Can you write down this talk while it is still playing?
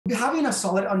having a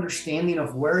solid understanding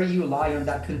of where you lie on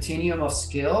that continuum of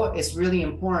skill is really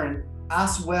important,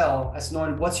 as well as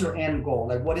knowing what's your end goal.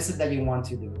 Like, what is it that you want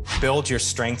to do? Build your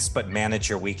strengths, but manage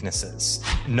your weaknesses.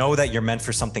 Know that you're meant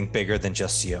for something bigger than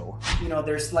just you. You know,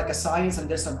 there's like a science and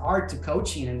there's an art to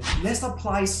coaching, and let's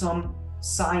apply some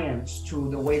science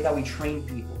to the way that we train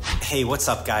people. Hey, what's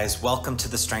up, guys? Welcome to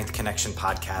the Strength Connection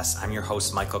podcast. I'm your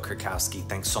host, Michael Kurkowski.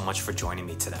 Thanks so much for joining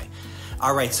me today.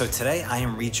 All right, so today I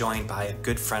am rejoined by a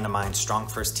good friend of mine,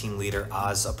 StrongFirst Team Leader,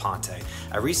 Aponte.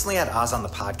 I recently had Oz on the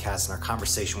podcast and our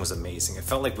conversation was amazing. It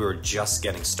felt like we were just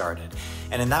getting started.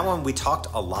 And in that one, we talked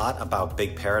a lot about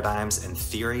big paradigms and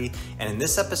theory. And in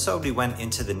this episode, we went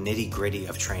into the nitty-gritty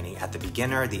of training at the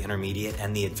beginner, the intermediate,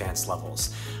 and the advanced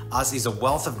levels. Oz is a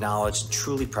wealth of knowledge and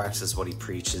truly practices what he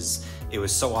preaches. It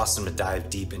was so awesome to dive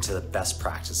deep into the best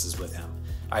practices with him.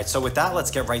 All right, so with that,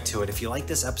 let's get right to it. If you like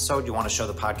this episode, you want to show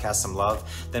the podcast some love,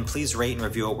 then please rate and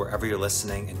review it wherever you're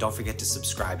listening. And don't forget to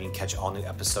subscribe. You can catch all new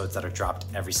episodes that are dropped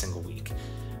every single week.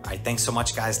 All right, thanks so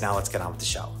much, guys. Now let's get on with the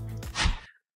show.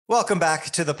 Welcome back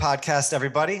to the podcast,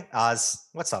 everybody. Oz,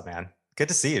 what's up, man? Good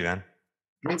to see you, man.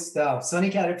 Good stuff. Sunny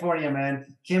California,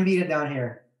 man. Can't beat it down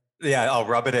here. Yeah, I'll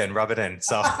rub it in.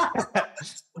 So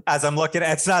as I'm looking,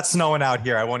 it's not snowing out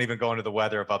here. I won't even go into the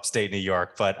weather of upstate New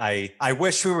York, but I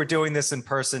wish we were doing this in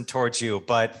person towards you.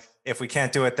 But if we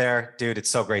can't do it there, dude,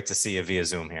 it's so great to see you via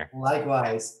Zoom here.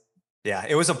 Likewise. Yeah,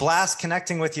 it was a blast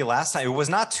connecting with you last time. It was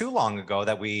not too long ago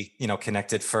that we,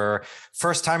 connected for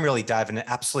first time really diving in.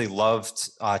 Absolutely loved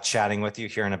chatting with you,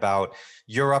 hearing about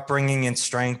your upbringing and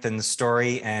strength and the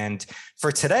story. And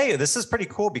for today, this is pretty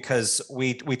cool because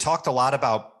we talked a lot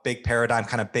about big paradigm,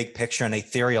 kind of big picture and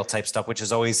ethereal type stuff, which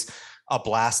is always a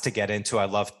blast to get into. I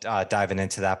love diving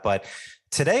into that. But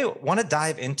today, I want to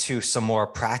dive into some more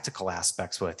practical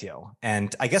aspects with you.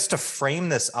 And I guess to frame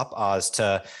this up, Oz,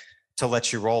 to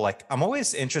let you roll, like I'm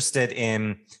always interested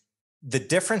in the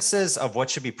differences of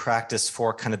what should be practiced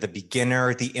for kind of the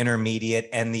beginner, the intermediate,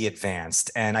 and the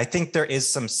advanced. And I think there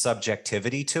is some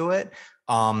subjectivity to it.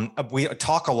 We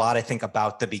talk a lot, I think,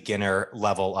 about the beginner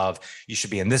level of you should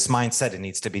be in this mindset. It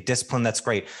needs to be disciplined. That's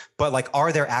great. But like,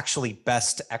 are there actually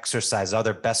best exercises, are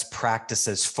there best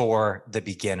practices for the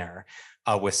beginner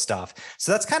with stuff?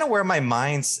 So that's kind of where my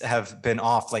minds have been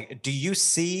off. Like, do you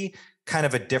see kind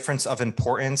of a difference of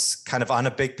importance kind of on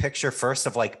a big picture first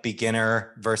of like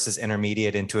beginner versus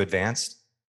intermediate into advanced?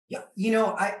 Yeah.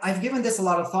 I've given this a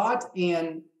lot of thought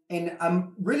and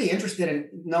I'm really interested in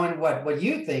knowing what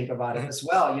you think about it as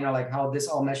well, like how this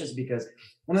all meshes, because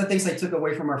one of the things I took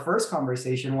away from our first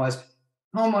conversation was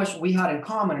how much we had in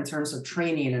common in terms of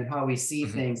training and how we see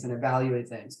things and evaluate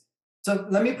things. So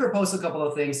let me propose a couple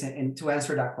of things and to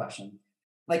answer that question.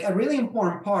 Like a really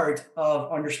important part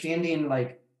of understanding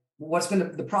like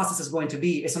the process is going to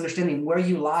be is understanding where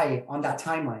you lie on that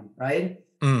timeline, right?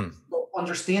 So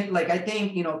understand, like, I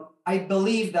think, I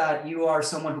believe that you are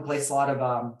someone who places a lot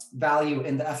of value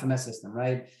in the FMS system,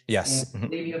 right? Yes. And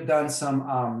maybe you've done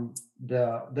some,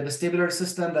 the vestibular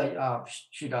system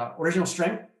that original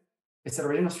strength. Is it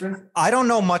original strength? I don't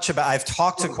know much about, I've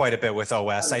talked to quite a bit with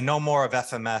OS. I know more of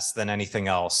FMS than anything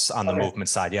else on the movement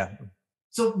side. Yeah.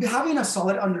 So having a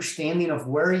solid understanding of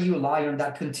where you lie on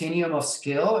that continuum of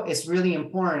skill is really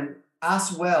important,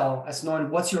 as well as knowing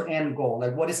what's your end goal.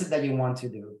 Like, what is it that you want to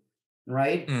do,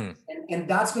 right? And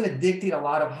that's going to dictate a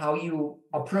lot of how you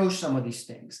approach some of these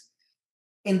things.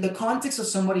 In the context of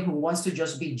somebody who wants to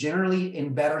just be generally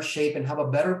in better shape and have a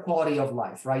better quality of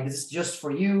life, right? This is just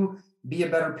for you, be a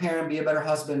better parent, be a better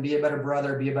husband, be a better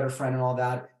brother, be a better friend, and all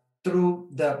that through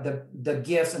the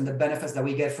gifts and the benefits that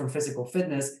we get from physical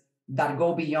fitness that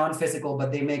go beyond physical,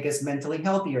 but they make us mentally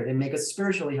healthier. They make us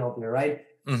spiritually healthier, right?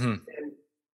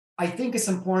 I think it's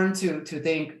important to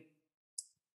think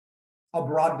a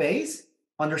broad base,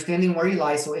 understanding where you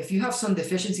lie. So if you have some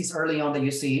deficiencies early on that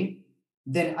you see,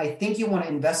 then I think you want to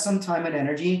invest some time and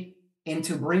energy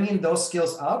into bringing those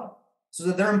skills up so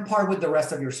that they're in par with the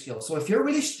rest of your skills. So if you're a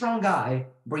really strong guy,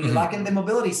 but you're lacking the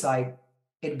mobility side,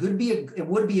 it would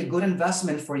be a good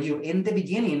investment for you in the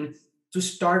beginning to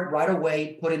start right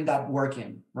away putting that work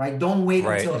in, right? Don't wait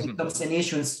until it becomes an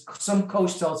issue and some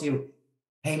coach tells you,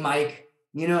 hey, Mike,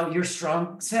 you're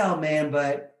strong as hell, man,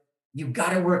 but you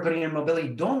got to work on your mobility.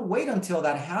 Don't wait until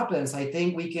that happens. I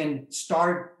think we can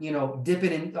start,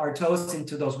 dipping in our toes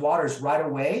into those waters right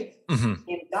away. And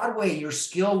that way your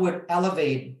skill would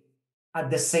elevate at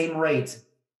the same rate.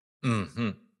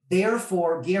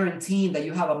 Therefore, guaranteeing that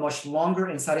you have a much longer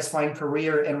and satisfying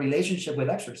career and relationship with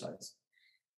exercise.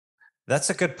 That's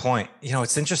a good point.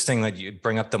 It's interesting that you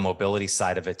bring up the mobility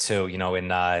side of it too.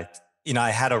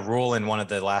 I had a rule in one of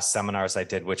the last seminars I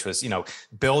did, which was,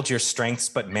 build your strengths,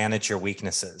 but manage your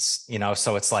weaknesses,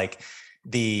 so it's like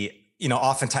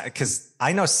oftentimes, because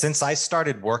I know since I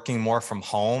started working more from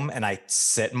home and I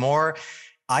sit more,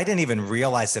 I didn't even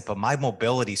realize it, but my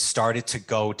mobility started to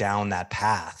go down that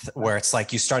path where it's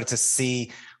like you started to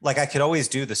see, like I could always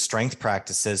do the strength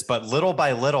practices, but little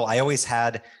by little, I always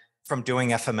had from doing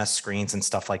FMS screens and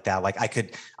stuff like that. Like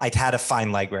I'd had a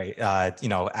fine leg raise,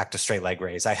 active straight leg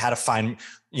raise. I had a fine,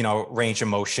 range of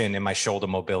motion in my shoulder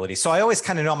mobility. So I always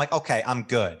kind of know I'm like, okay, I'm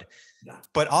good. Yeah.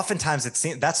 But oftentimes it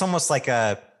seems that's almost like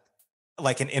an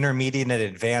intermediate and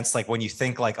advanced, like when you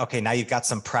think like, okay, now you've got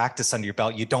some practice under your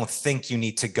belt, you don't think you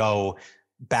need to go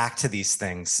back to these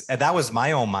things. And that was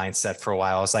my own mindset for a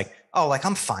while. I was like, oh, like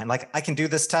I'm fine. Like I can do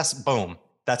this test. Boom.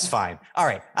 That's fine. All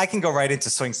right. I can go right into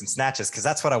swings and snatches because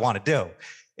that's what I want to do.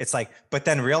 It's like, but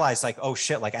then realize like, oh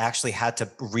shit, like I actually had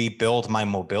to rebuild my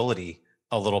mobility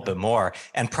a little bit more.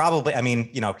 And probably,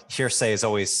 hearsay is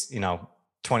always,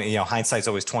 20, hindsight is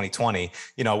always 2020,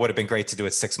 it would have been great to do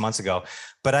it 6 months ago,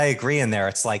 but I agree in there.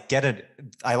 It's like,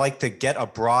 I like to get a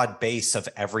broad base of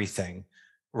everything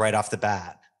right off the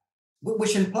bat.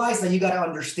 Which implies that you got to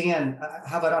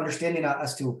have an understanding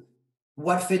as to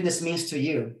what fitness means to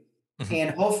you. Mm-hmm. And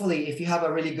hopefully if you have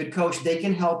a really good coach, they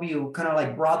can help you kind of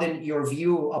like broaden your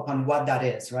view upon what that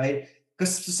is, right?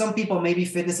 Because to some people, maybe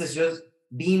fitness is just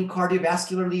being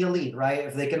cardiovascularly elite, right?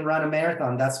 If they can run a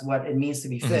marathon, that's what it means to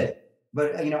be fit. Mm-hmm.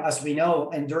 But, as we know,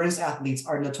 endurance athletes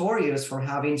are notorious for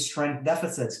having strength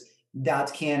deficits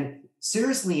that can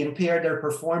seriously impair their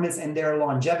performance and their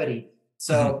longevity.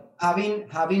 So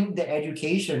having the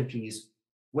education piece,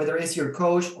 whether it's your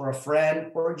coach or a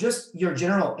friend or just your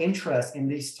general interest in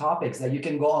these topics, that you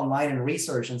can go online and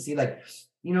research and see like,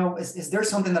 is there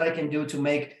something that I can do to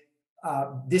make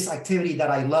this activity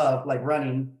that I love, like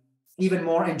running, even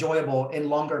more enjoyable and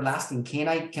longer lasting? Can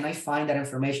I find that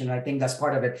information? And I think that's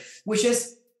part of it, which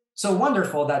is so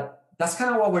wonderful that's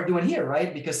kind of what we're doing here,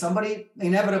 right? Because somebody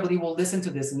inevitably will listen to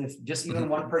this. And if just even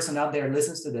one person out there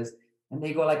listens to this and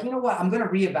they go like, you know what, I'm going to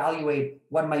reevaluate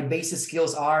what my basic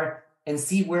skills are and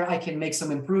see where I can make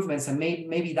some improvements. And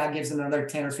maybe that gives them another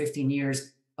 10 or 15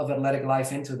 years of athletic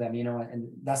life into them, and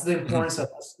that's the importance of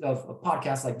a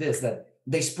podcast like this, that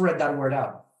they spread that word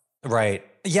out. Right.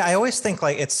 Yeah. I always think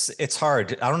like it's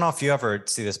hard. I don't know if you ever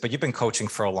see this, but you've been coaching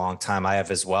for a long time. I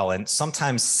have as well. And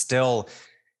sometimes still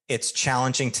it's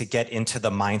challenging to get into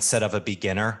the mindset of a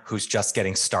beginner who's just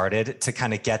getting started to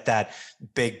kind of get that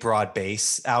big, broad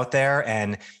base out there.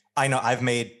 And I know I've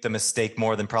made the mistake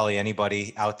more than probably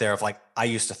anybody out there of like, I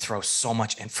used to throw so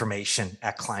much information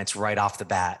at clients right off the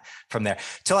bat from there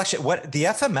till actually what the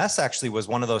FMS actually was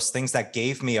one of those things that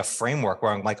gave me a framework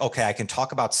where I'm like, okay, I can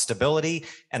talk about stability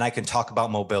and I can talk about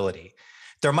mobility.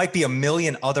 There might be a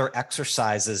million other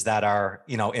exercises that are,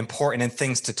 important and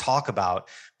things to talk about,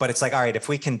 but it's like, all right, if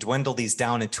we can dwindle these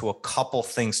down into a couple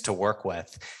things to work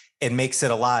with, it makes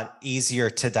it a lot easier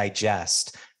to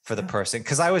digest for the person.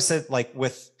 Cause I always said like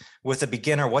with a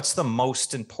beginner, what's the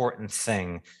most important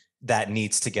thing that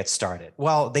needs to get started?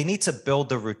 Well, they need to build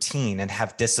the routine and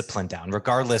have discipline down,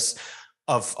 regardless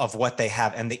of what they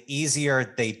have. And the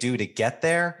easier they do to get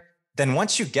there, then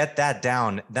once you get that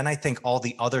down, then I think all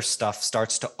the other stuff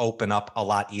starts to open up a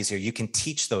lot easier. You can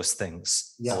teach those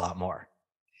things a lot more.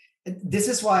 This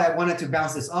is why I wanted to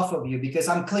bounce this off of you, because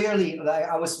I'm clearly, like,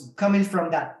 I was coming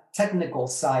from that technical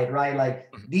side, right?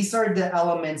 Like these are the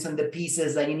elements and the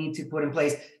pieces that you need to put in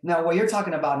place. Now, what you're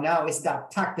talking about now is that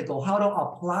tactical, how to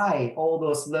apply all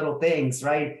those little things,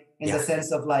 right? In the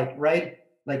sense of like, right?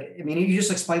 Like, I mean, you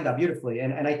just explained that beautifully.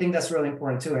 And I think that's really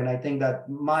important too. And I think that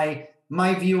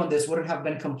my view on this wouldn't have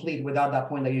been complete without that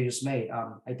point that you just made.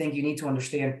 I think you need to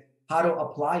understand how to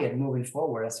apply it moving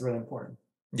forward. That's really important.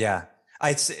 Yeah.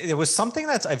 It was something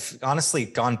that I've honestly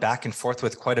gone back and forth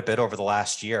with quite a bit over the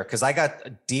last year, because I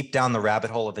got deep down the rabbit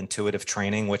hole of intuitive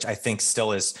training, which I think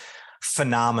still is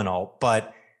phenomenal.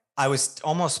 But I was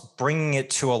almost bringing it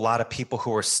to a lot of people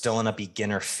who were still in a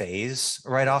beginner phase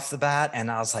right off the bat. And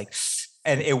I was like,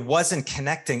 and it wasn't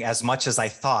connecting as much as I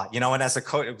thought, and as a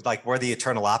coach, like we're the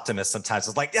eternal optimist sometimes.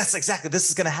 It's like, yes, exactly. This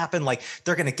is going to happen. Like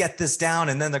they're going to get this down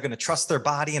and then they're going to trust their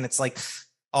body. And it's like,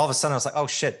 all of a sudden I was like, oh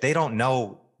shit, they don't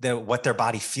know what their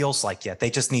body feels like yet. They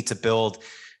just need to build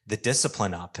the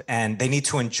discipline up and they need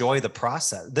to enjoy the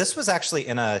process. This was actually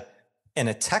in a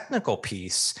technical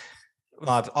piece.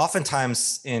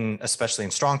 Oftentimes especially in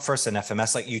StrongFirst and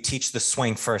FMS, like you teach the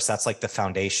swing first. That's like the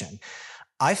foundation.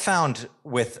 I found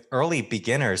with early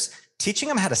beginners, teaching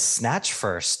them how to snatch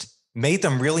first made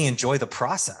them really enjoy the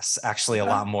process actually a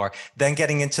lot more than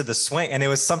getting into the swing. And it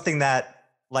was something that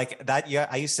like that. Yeah,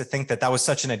 I used to think that that was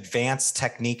such an advanced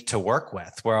technique to work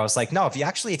with, where I was like, no,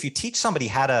 if you teach somebody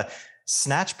how to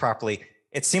snatch properly,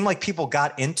 it seemed like people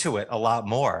got into it a lot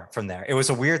more from there. It was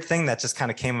a weird thing that just kind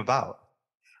of came about.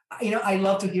 I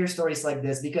love to hear stories like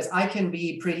this because I can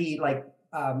be pretty like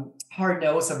hard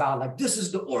nosed about like, this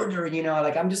is the order,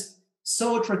 like I'm just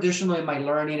so traditional in my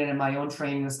learning and in my own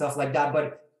training and stuff like that.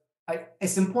 But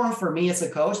it's important for me as a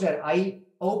coach that I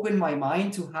open my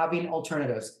mind to having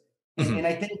alternatives. And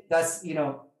I think that's,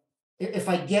 if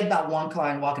I get that one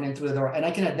client walking into the door and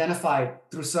I can identify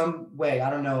through some way, I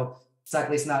don't know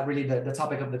exactly, it's not really the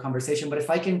topic of the conversation, but if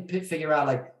I can figure out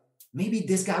like, maybe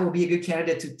this guy will be a good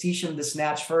candidate to teach him the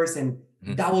snatch first, and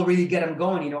that will really get him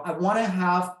going. I want to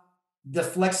have the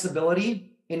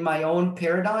flexibility in my own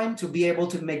paradigm to be able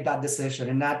to make that decision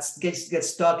and not get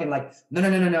stuck in like,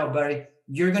 no, buddy.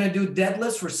 You're going to do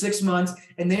deadlifts for 6 months,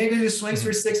 and then you're going to do swings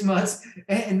for 6 months.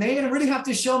 And then you're going to really have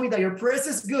to show me that your press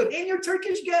is good and your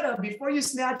Turkish getup before you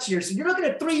snatch here. So you're looking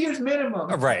at 3 years minimum.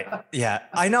 Right. Yeah,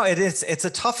 I know it is. It's a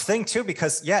tough thing too,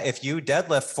 because if you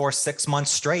deadlift for 6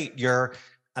 months straight,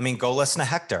 go listen to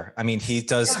Hector. He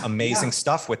does amazing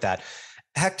stuff with that.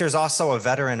 Hector's also a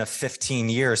veteran of 15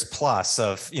 years plus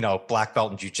of, black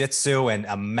belt in jiu-jitsu and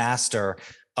a master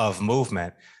of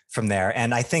movement from there.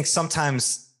 And I think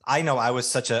sometimes, I know I was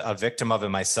such a victim of it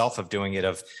myself, of doing it,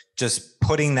 of just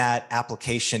putting that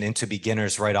application into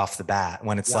beginners right off the bat.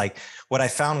 When it's like, what I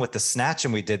found with the snatch,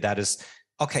 and we did that, is,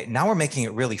 okay, now we're making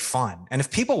it really fun. And if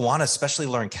people want to especially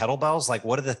learn kettlebells, like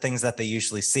what are the things that they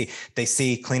usually see? They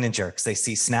see clean and jerks, they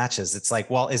see snatches. It's like,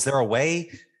 well, is there a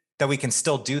way that we can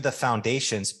still do the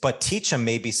foundations, but teach them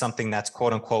maybe something that's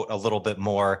quote unquote a little bit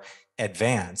more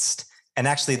advanced? And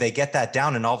actually they get that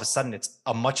down, and all of a sudden it's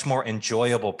a much more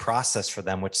enjoyable process for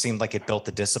them, which seemed like it built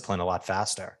the discipline a lot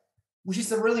faster. Which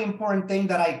is a really important thing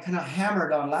that I kind of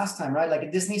hammered on last time, right?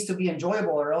 Like this needs to be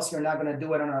enjoyable, or else you're not going to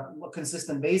do it on a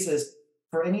consistent basis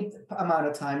for any amount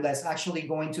of time that's actually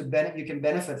going to you can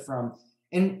benefit from.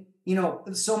 And,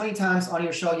 so many times on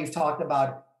your show, you've talked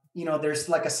about, there's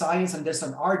like a science and there's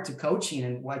an art to coaching.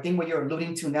 And I think what you're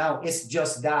alluding to now is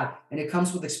just that. And it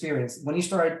comes with experience. When you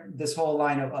started this whole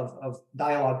line of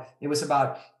dialogue, it was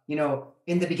about,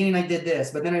 in the beginning I did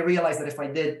this, but then I realized that if I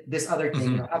did this other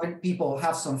thing, having people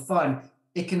have some fun,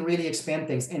 it can really expand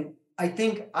things. And I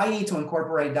think I need to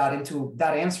incorporate that into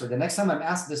that answer. The next time I'm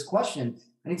asked this question,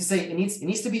 I need to say it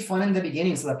needs to be fun in the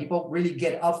beginning so that people really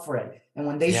get up for it. And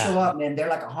when they show up, man, they're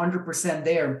like 100%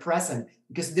 there and present,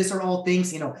 because these are all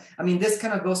things, this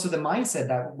kind of goes to the mindset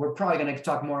that we're probably going to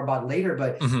talk more about later,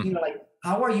 but like,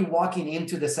 how are you walking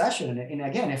into the session? And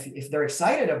again, if they're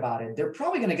excited about it, they're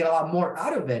probably going to get a lot more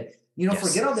out of it.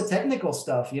 Forget all the technical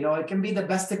stuff. It can be the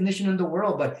best technician in the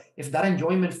world, but if that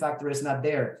enjoyment factor is not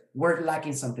there, we're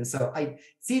lacking something. So I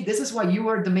see, this is why you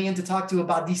are the man to talk to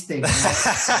about these things.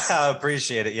 I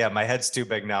appreciate it. Yeah, my head's too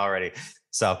big now already.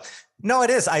 So no,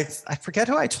 it is. I forget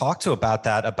who I talked to about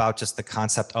that, about just the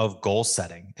concept of goal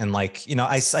setting. And like,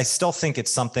 I still think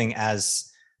it's something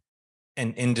as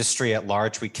an industry at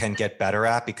large we can get better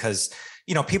at, because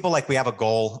people, like, we have a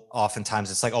goal.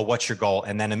 Oftentimes it's like, oh, what's your goal?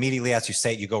 And then immediately as you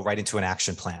say it, you go right into an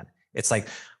action plan. It's like,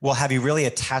 well, have you really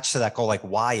attached to that goal? Like,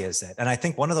 why is it? And I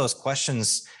think one of those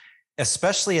questions,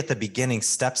 especially at the beginning,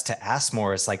 steps to ask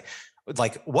more is like,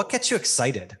 what gets you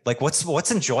excited? Like,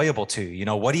 what's enjoyable to you?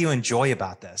 What do you enjoy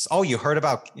about this? Oh, you heard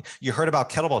about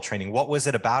kettlebell training. What was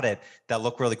it about it that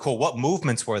looked really cool? What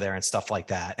movements were there and stuff like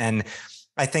that? And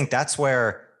I think that's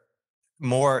where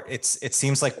it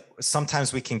seems like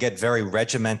sometimes we can get very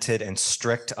regimented and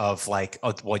strict of like,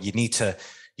 oh, well, you need to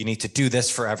do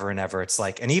this forever and ever. It's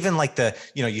like, and even like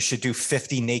you should do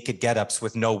 50 naked get-ups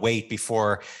with no weight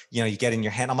before, you get in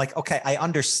your hand. I'm like, okay, I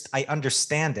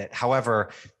understand it. However,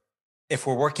 if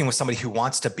we're working with somebody who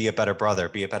wants to be a better brother,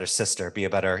 be a better sister, be a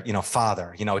better,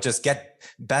 father, just get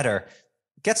better,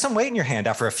 get some weight in your hand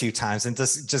after a few times and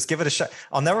just give it a shot.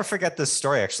 I'll never forget this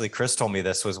story. Actually, Chris told me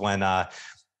this was when,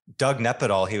 Doug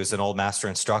Nepidal, he was an old master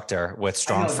instructor with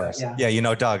StrongFirst.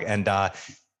 Yeah, Doug. And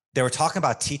they were talking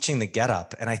about teaching the get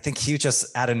up. And I think he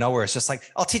just out of nowhere is just like,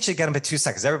 I'll teach you to get up in 2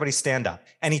 seconds. Everybody stand up.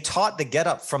 And he taught the get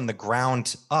up from the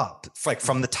ground up, like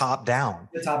from the top down.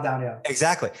 The top down, yeah.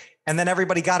 Exactly. And then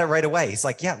everybody got it right away. He's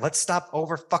like, yeah, let's stop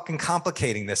over fucking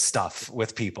complicating this stuff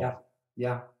with people.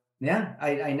 Yeah.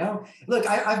 I know. Look,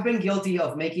 I've been guilty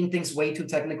of making things way too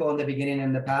technical in the beginning and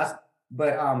in the past,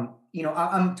 but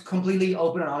I'm completely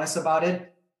open and honest about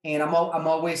it. And I'm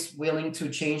always willing to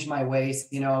change my ways,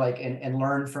 and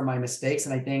learn from my mistakes.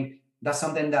 And I think that's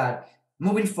something that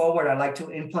moving forward, I like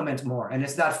to implement more. And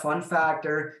it's that fun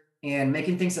factor and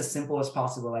making things as simple as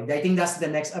possible. Like, I think that's the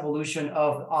next evolution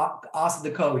of us,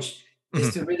 the coach,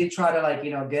 is to really try to like,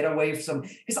 get away from,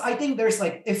 because I think there's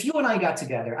like, if you and I got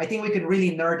together, I think we could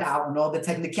really nerd out on all the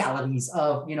technicalities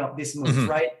of, these moves,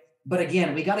 right? But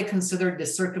again, we got to consider the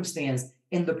circumstance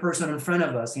in the person in front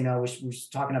of us, which we're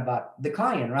talking about the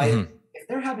client, right? If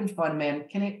they're having fun, man,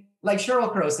 can it, like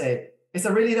Sheryl Crow said, is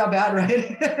it really that bad, right?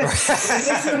 If it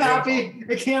makes you happy,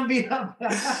 it can't be that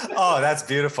bad. Oh, that's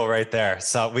beautiful right there.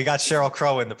 So we got Sheryl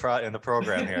Crow in the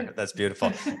program here. That's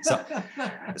beautiful.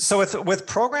 So with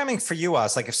programming for you,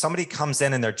 like if somebody comes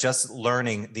in and they're just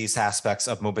learning these aspects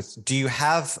of movements, do you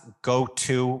have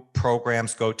go-to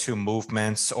programs, go-to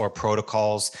movements or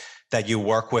protocols that you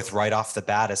work with right off the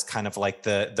bat as kind of like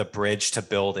the bridge to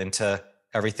build into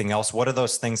everything else? What are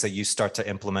those things that you start to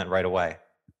implement right away?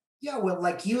 Yeah, well,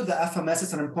 like the FMS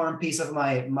is an important piece of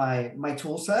my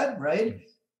tool set, right?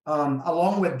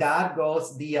 Along with that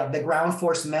goes the ground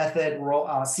force method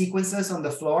sequences on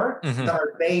the floor that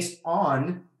are based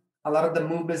on a lot of the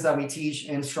movements that we teach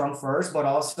in StrongFirst, but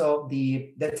also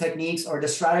the techniques or the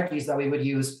strategies that we would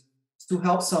use to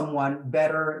help someone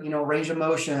better, range of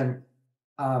motion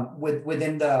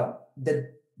within the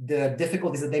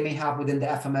difficulties that they may have within the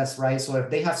FMS, right? So if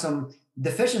they have some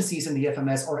deficiencies in the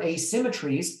FMS or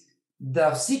asymmetries,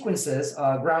 the sequences,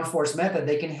 ground force method,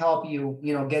 they can help you,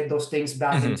 get those things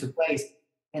back into place.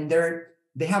 And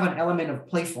they have an element of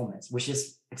playfulness, which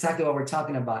is exactly what we're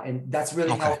talking about. And that's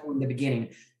really helpful in the beginning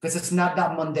because it's not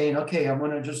that mundane. Okay, I'm going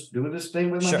to just do this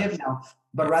thing with my hip now.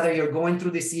 But rather you're going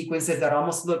through these sequences that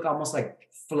look almost like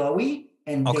flowy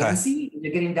and dancey.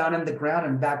 You're getting down on the ground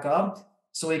and back up.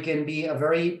 So it can be a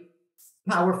very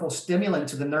powerful stimulant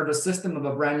to the nervous system of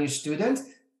a brand new student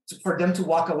for them to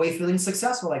walk away feeling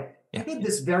successful. Like, I did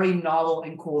this very novel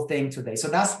and cool thing today. So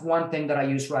that's one thing that I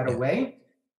use right away.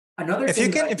 Another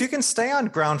thing, if you can stay on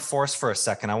ground force for a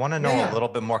second, I want to know a little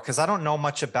bit more because I don't know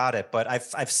much about it, but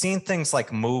I've seen things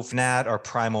like MoveNet or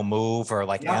Primal Move or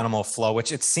like Animal Flow,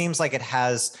 which it seems like it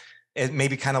has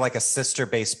maybe kind of like a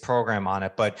sister-based program on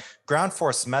it. But ground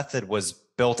force method was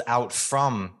built out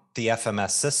from the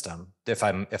FMS system, if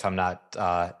I'm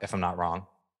not wrong.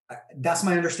 That's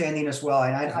my understanding as well.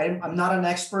 And I'm not an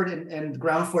expert in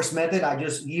ground force method. I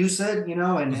just use it,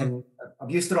 and I've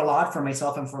used it a lot for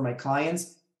myself and for my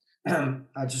clients.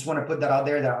 I just want to put that out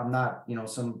there that I'm not,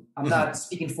 I'm not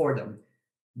speaking for them.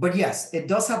 But yes, it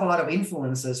does have a lot of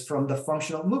influences from the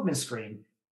functional movement screen.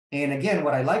 And again,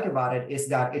 what I like about it is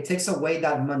that it takes away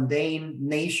that mundane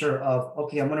nature of,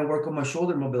 okay, I'm going to work on my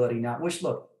shoulder mobility now, which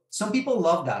look, some people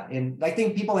love that. And I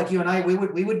think people like you and I, we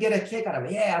would get a kick out of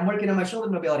it. Yeah, I'm working on my shoulder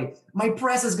mobility. My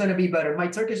press is going to be better. My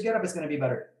Turkish get-up is going to be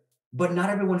better. But not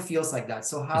everyone feels like that.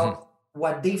 So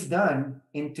what they've done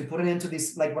to put it into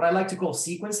these, like what I like to call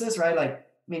sequences, right? Like,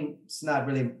 I mean, it's not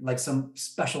really like some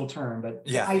special term, but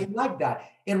I like that.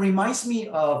 It reminds me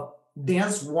of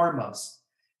dance warm-ups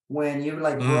when you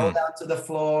like roll down to the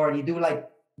floor and you do like,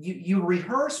 you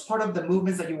rehearse part of the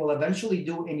movements that you will eventually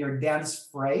do in your dance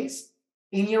phrase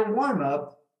in your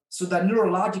warm-up, so that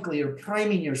neurologically you're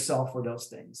priming yourself for those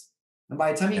things. And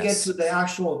by the time you get to the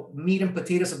actual meat and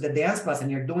potatoes of the dance class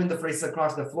and you're doing the phrases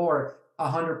across the floor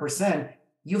 100%,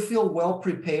 you feel well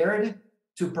prepared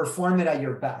to perform it at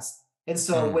your best. And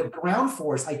so with ground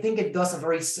force, I think it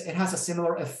has a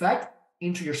similar effect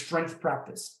into your strength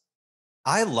practice.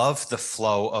 I love the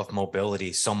flow of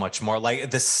mobility so much more.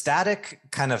 Like the static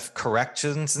kind of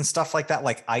corrections and stuff like that.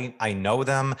 Like I know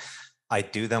them. I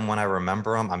do them when I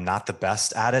remember them. I'm not the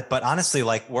best at it, but honestly,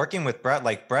 like working with Brett,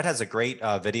 like Brett has a great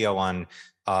video on,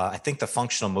 I think the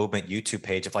functional movement YouTube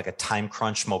page of like a time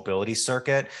crunch mobility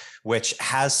circuit, which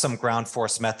has some ground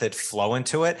force method flow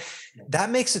into it. That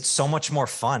makes it so much more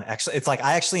fun. Actually, it's like,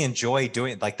 I actually enjoy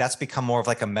doing it. Like that's become more of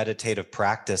like a meditative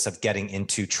practice of getting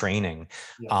into training,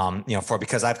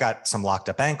 because I've got some locked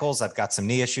up ankles, I've got some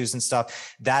knee issues and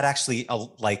stuff that actually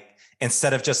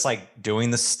instead of just like doing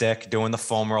the stick, doing the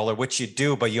foam roller, which you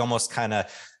do, but you almost kind of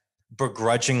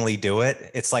begrudgingly do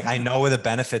it. It's like, I know the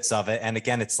benefits of it. And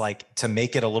again, it's like to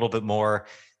make it a little bit more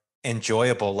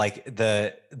enjoyable, like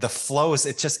the flows,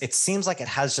 it seems like it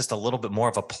has just a little bit more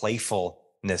of a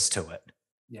playfulness to it.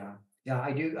 Yeah,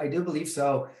 I do believe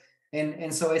so.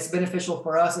 And so it's beneficial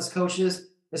for us as coaches.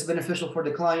 It's beneficial for the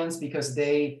clients because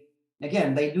they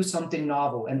do something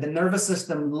novel and the nervous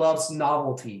system loves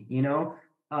novelty,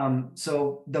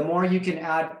 so the more you can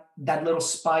add that little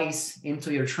spice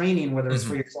into your training, whether it's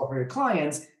for yourself or your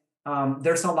clients,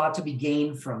 there's a lot to be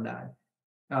gained from that.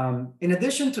 In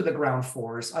addition to the ground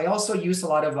force, I also use a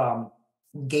lot of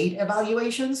gait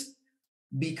evaluations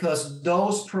because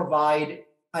those provide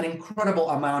an incredible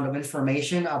amount of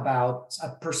information about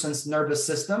a person's nervous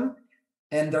system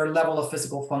and their level of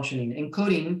physical functioning,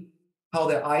 including how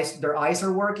their eyes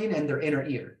are working and their inner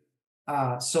ear.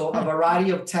 So a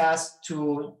variety of tests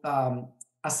to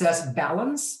assess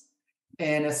balance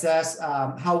and assess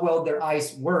how well their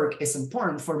eyes work is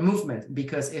important for movement,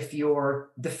 because if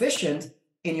you're deficient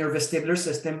in your vestibular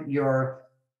system, your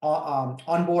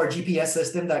onboard GPS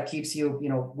system that keeps you,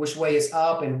 which way is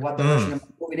up and what direction am I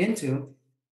moving into,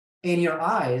 in your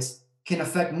eyes can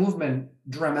affect movement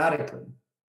dramatically.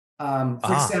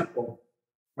 For example,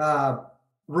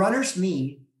 runner's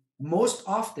knee most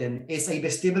often is a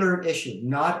vestibular issue,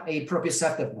 not a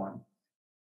proprioceptive one.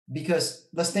 Because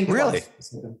let's think about it.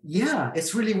 Yeah,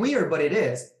 it's really weird, but it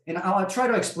is. And I'll try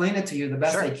to explain it to you the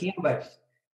best I can, but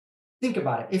think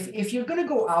about it. If you're going to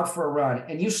go out for a run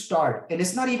and you start, and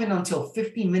it's not even until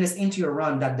 15 minutes into your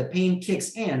run that the pain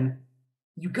kicks in,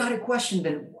 you got to question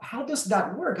then, how does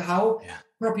that work? How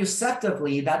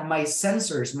proprioceptively that my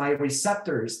sensors, my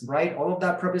receptors, right? All of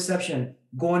that proprioception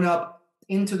going up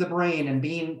into the brain and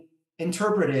being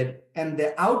interpreted, and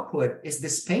the output is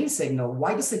this pain signal.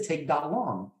 Why does it take that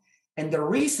long? And the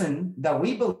reason that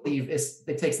we believe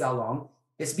it takes that long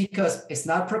is because it's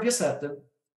not proprioceptive,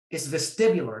 it's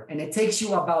vestibular, and it takes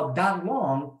you about that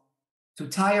long to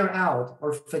tire out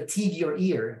or fatigue your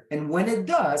ear. And when it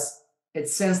does, it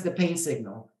sends the pain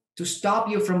signal to stop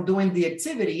you from doing the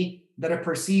activity that it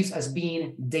perceives as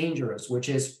being dangerous, which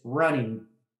is running.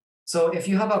 So if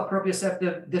you have a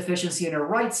proprioceptive deficiency in the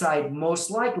right side,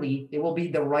 most likely it will be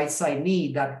the right side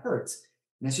knee that hurts.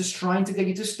 And it's just trying to get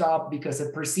you to stop because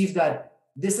it perceives that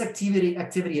this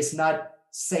activity is not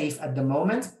safe at the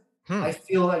moment. I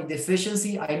feel a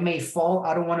deficiency. I may fall.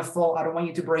 I don't want to fall. I don't want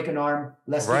you to break an arm.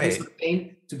 Let's give you some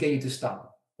pain to get you to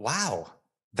stop. Wow.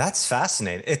 That's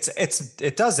fascinating.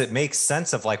 It makes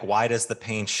sense of like, why does the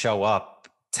pain show up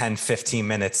 10, 15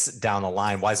 minutes down the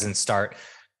line? Why doesn't it start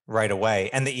right away?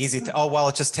 And the easy thing,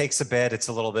 it just takes a bit. It's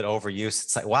a little bit overuse.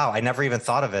 It's like, wow, I never even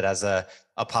thought of it as a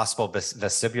possible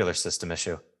vestibular system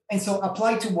issue. And so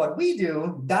applied to what we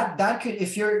do, that could,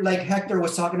 if you're like Hector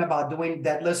was talking about doing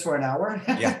deadlifts for an hour,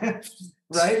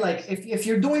 right? Like if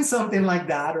you're doing something like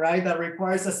that, right, that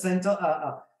requires a central,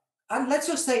 and let's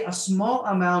just say a small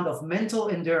amount of mental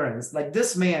endurance. Like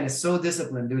this man is so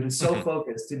disciplined, dude, and so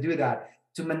focused to do that,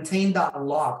 to maintain that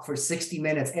lock for 60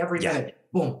 minutes every minute.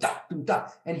 Boom, da, boom, da.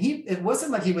 And it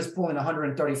wasn't like he was pulling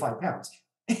 135 pounds.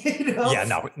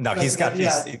 Yeah, no, he's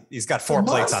got 4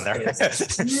 plates on there.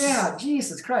 Yeah,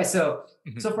 Jesus Christ. So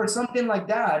for something like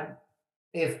that,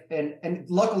 and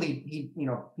luckily he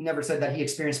never said that he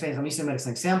experienced pain. So I'm using him as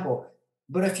an example.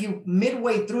 But if you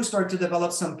midway through start to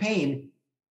develop some pain,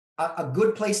 a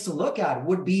good place to look at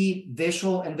would be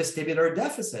visual and vestibular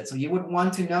deficit. So you would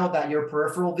want to know that your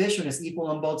peripheral vision is equal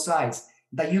on both sides,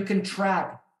 that you can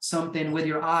track something with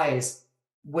your eyes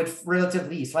with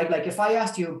relative ease. Like if I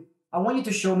asked you, I want you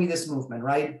to show me this movement,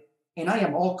 right? And I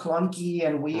am all clunky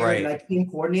and weird and I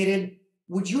can't coordinate it.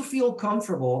 Would you feel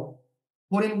comfortable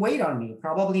putting weight on me?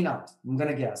 Probably not. I'm going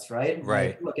to guess, right?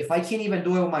 Right. Like, look, if I can't even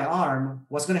do it with my arm,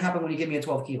 what's going to happen when you give me a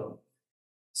 12 kilo?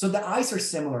 So the eyes are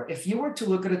similar. If you were to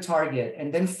look at a target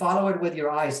and then follow it with your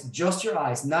eyes, just your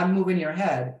eyes, not moving your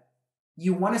head,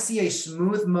 you want to see a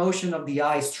smooth motion of the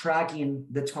eyes tracking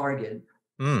the target.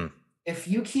 If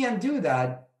you can't do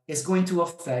that, it's going to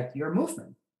affect your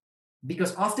movement.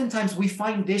 Because oftentimes we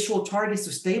find visual targets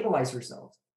to stabilize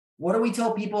ourselves. What do we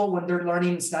tell people when they're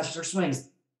learning snatches or swings?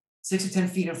 6 to 10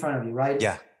 feet in front of you, right?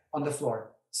 Yeah. On the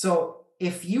floor. So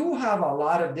if you have a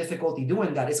lot of difficulty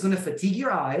doing that, it's going to fatigue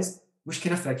your eyes, which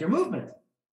can affect your movement.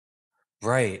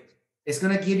 Right. It's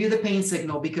going to give you the pain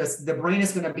signal because the brain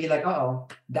is going to be like,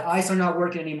 the eyes are not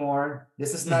working anymore.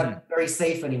 This is not very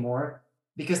safe anymore,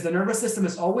 because the nervous system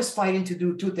is always fighting to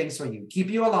do 2 things for you: keep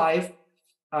you alive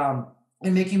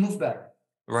and make you move better.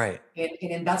 Right. And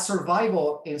in that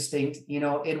survival instinct,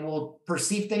 it will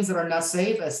perceive things that are not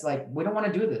safe as like, we don't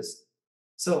want to do this.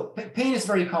 So pain is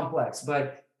very complex,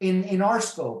 but in our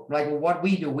scope, like what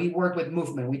we do, we work with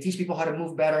movement. We teach people how to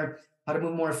move better, how to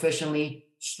move more efficiently,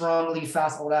 strongly,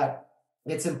 fast, all that.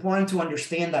 It's important to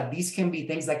understand that these can be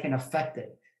things that can affect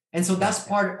it. And so that's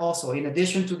part also, in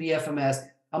addition to the FMS,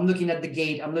 I'm looking at the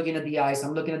gait, I'm looking at the eyes,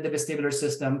 I'm looking at the vestibular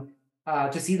system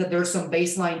to see that there's some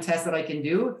baseline tests that I can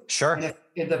do. Sure. And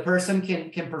if the person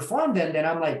can perform them, then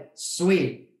I'm like,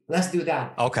 sweet, let's do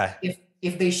that. Okay.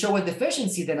 If they show a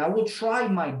deficiency, then I will try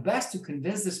my best to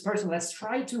convince this person, let's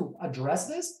try to address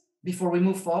this before we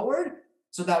move forward,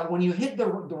 so that when you hit the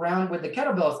round with the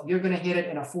kettlebells, you're going to hit it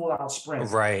in a full out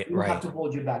sprint. Right. You don't have to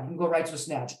hold you back. You can go right to a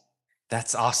snatch.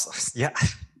 That's awesome. Yeah.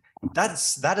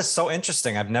 That is so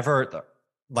interesting. I've never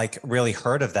really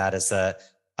heard of that as a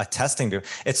testing view.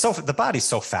 It's the body's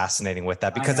so fascinating with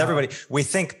that, because we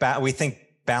think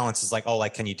balance is like, oh,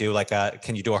 like, can you do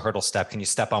a hurdle step? Can you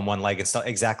step on one leg and stuff?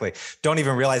 Exactly. Don't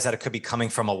even realize that it could be coming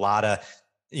from a lot of,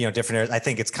 different areas. I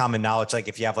think it's common knowledge. Like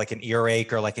if you have like an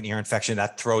earache or like an ear infection,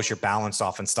 that throws your balance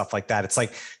off and stuff like that. It's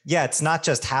like, yeah, it's not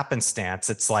just happenstance.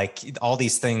 It's like all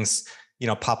these things,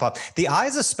 pop up. The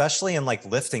eyes, especially in like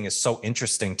lifting, is so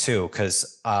interesting too.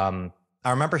 Cause, I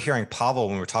remember hearing Pavel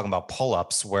when we were talking about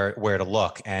pull-ups, where to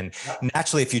look. And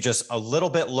naturally, if you just a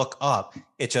little bit look up,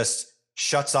 it just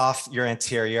shuts off your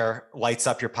anterior, lights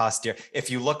up your posterior. If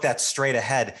you look that straight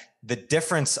ahead, the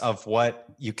difference of what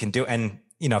you can do. And,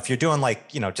 if you're doing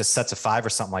like, just sets of 5 or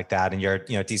something like that, and you're,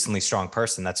 a decently strong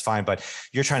person, that's fine. But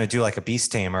you're trying to do like a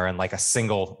beast tamer and like a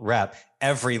single rep,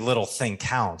 every little thing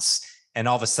counts. And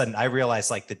all of a sudden I realized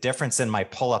like the difference in my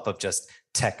pull-up of just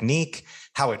technique,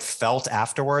 how it felt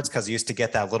afterwards, because I used to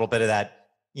get that little bit of that,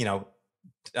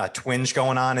 twinge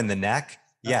going on in the neck.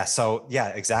 Yeah. So yeah,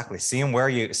 exactly. Seeing where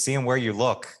you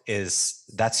look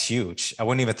that's huge. I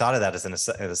wouldn't even thought of that as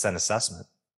an assessment.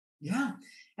 Yeah.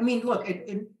 I mean, look,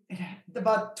 it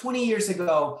about 20 years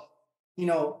ago,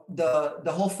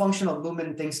 the whole functional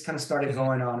movement things kind of started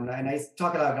going on. And I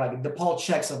talk about like the Paul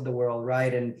Checks of the world,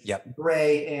 right? And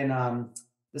Gray and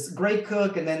this Gray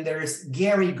Cook, and then there's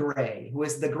Gary Gray, who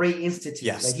is the Gray Institute.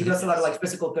 Yes. Like he does a lot of like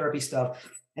physical therapy stuff.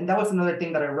 And that was another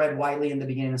thing that I read widely in the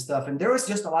beginning and stuff. And there was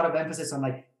just a lot of emphasis on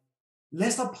like,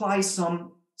 let's apply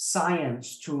some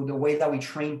science to the way that we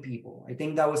train people. I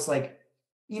think that was like,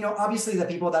 obviously the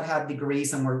people that had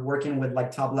degrees and were working with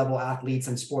like top level athletes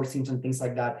and sports teams and things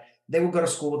like that, they would go to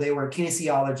school, they were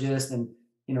kinesiologists and,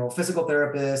 physical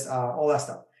therapists, all that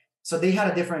stuff. So they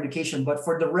had a different education. But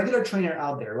for the regular trainer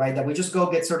out there, right, that we just go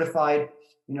get certified,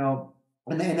 and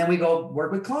then we go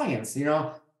work with clients,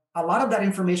 a lot of that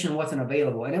information wasn't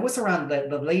available. And it was around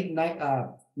the late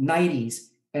 90s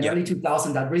and early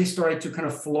 2000s that really started to kind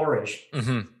of flourish.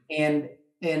 And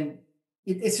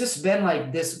it's just been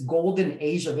like this golden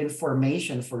age of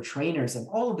information for trainers and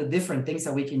all of the different things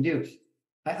that we can do.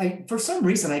 I for some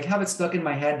reason, I have it stuck in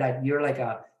my head that you're like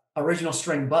a original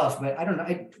strength buff, but I don't know.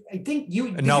 I think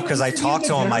you. No, because I talked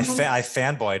to him. I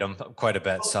fanboyed him quite a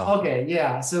bit. So. Okay.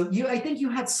 Yeah. So I think you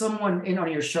had someone in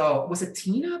on your show. Was it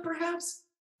Tina, perhaps?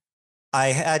 I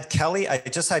had Kelly. I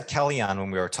just had Kelly on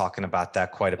when we were talking about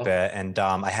that quite a bit. And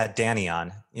I had Danny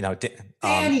on,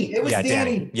 Danny. It was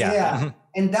Danny. Yeah.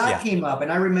 And that came up.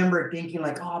 And I remember thinking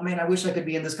like, oh man, I wish I could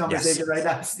be in this conversation right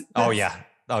now. Oh yeah.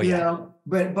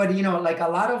 But like a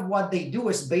lot of what they do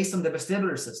is based on the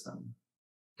vestibular system.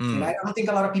 And I don't think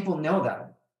a lot of people know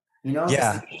that,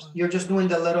 you're just doing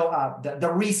the little, the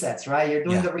resets, right? You're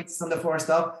doing the resets on the floor and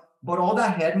stuff. But all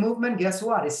that head movement, guess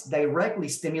what? It's directly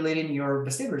stimulating your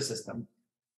vestibular system.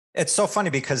 It's so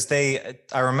funny because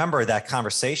I remember that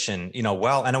conversation,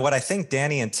 well, and what I think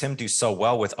Danny and Tim do so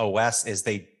well with OS is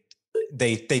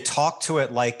they talk to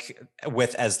it like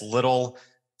with as little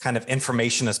kind of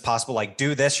information as possible. Like,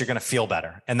 do this, you're going to feel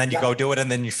better. And then you go do it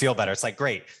and then you feel better. It's like,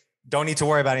 great. Don't need to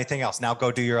worry about anything else. Now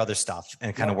go do your other stuff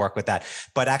and kind of work with that.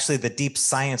 But actually the deep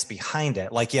science behind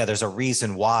it, like, there's a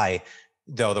reason why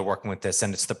though they're working with this,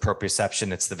 and it's the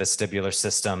proprioception, it's the vestibular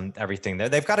system, everything there.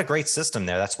 They've got a great system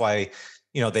there. That's why,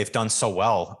 they've done so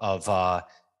well of,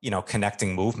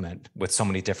 connecting movement with so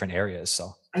many different areas.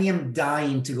 So I am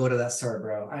dying to go to that cert,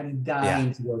 bro. I'm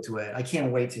dying to go to it. I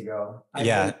can't wait to go. I've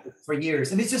been for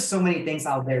years. And it's just so many things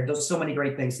out there. There's so many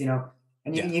great things,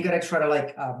 and you got to try to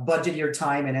like budget your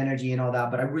time and energy and all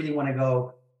that. But I really want to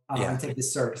go and take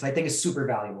this cert because I think it's super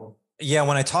valuable. Yeah.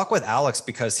 When I talk with Alex,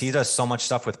 because he does so much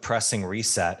stuff with pressing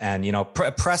reset and,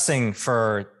 pressing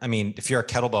if you're a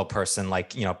kettlebell person,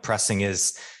 like, pressing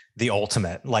is the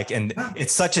ultimate, like, and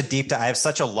it's such a I have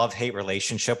such a love-hate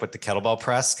relationship with the kettlebell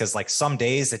press. Cause like some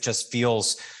days it just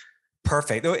feels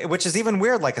perfect, which is even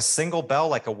weird. Like a single bell,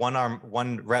 like a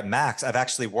 1 rep max, I've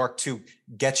actually worked to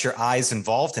get your eyes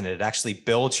involved in it. It actually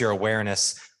builds your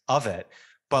awareness of it.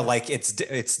 But like it's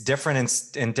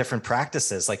different in different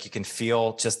practices. Like you can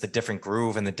feel just the different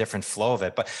groove and the different flow of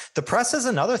it. But the press is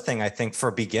another thing I think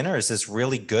for beginners is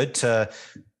really good to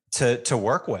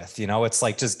work with. It's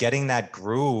like just getting that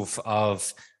groove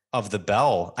of the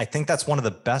bell. I think that's one of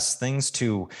the best things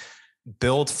to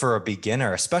build for a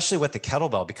beginner, especially with the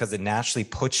kettlebell, because it naturally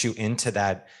puts you into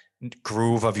that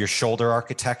groove of your shoulder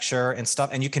architecture and stuff.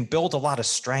 And you can build a lot of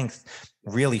strength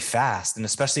really fast. And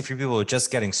especially for people who are just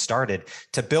getting started,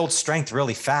 to build strength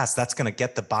really fast, that's going to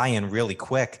get the buy-in really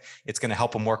quick. It's going to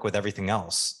help them work with everything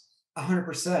else.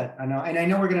 100%. I know. And I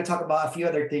know we're going to talk about a few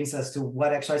other things as to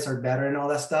what exercises are better and all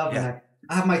that stuff. And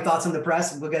I have my thoughts on the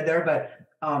press. We'll get there. But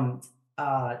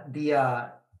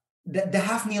the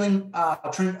half kneeling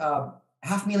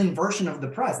half kneeling version of the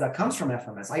press that comes from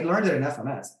FMS. I learned it in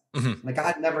FMS. Like I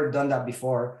had never done that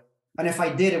before. And if I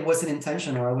did, it wasn't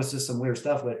intentional. It was just some weird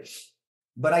stuff.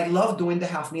 But I love doing the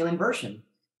half kneeling version.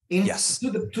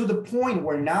 To the point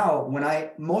where now, when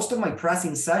most of my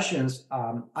pressing sessions,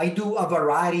 I do a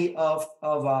variety of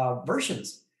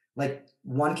versions, like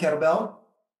one kettlebell,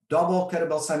 double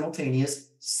kettlebell simultaneous,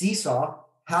 seesaw,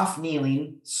 half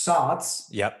kneeling, SOTs.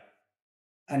 Yep.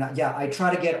 And I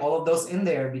try to get all of those in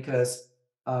there because.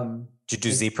 Do you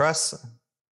do Z press?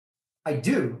 I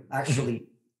do actually.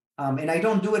 And I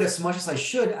don't do it as much as I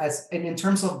should, and in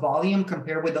terms of volume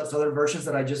compared with those other versions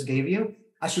that I just gave you.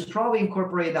 I should probably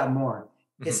incorporate that more.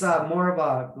 It's more of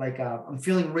I'm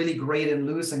feeling really great and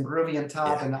loose and groovy on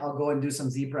top, and I'll go and do some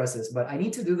Z presses, but I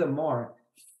need to do them more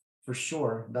for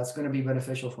sure. That's going to be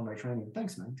beneficial for my training.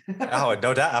 Thanks, man. Oh,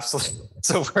 no doubt. Absolutely.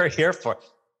 So we're here for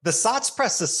the SOTS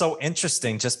press is so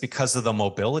interesting just because of the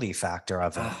mobility factor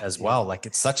of it as well. Like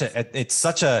it's such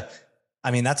a,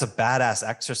 I mean, that's a badass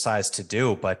exercise to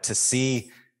do, but to see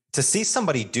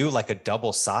somebody do like a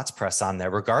double SOTS press on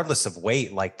there, regardless of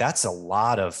weight, like that's a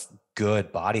lot of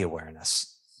good body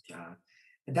awareness. Yeah.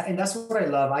 And that's what I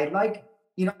love. I like,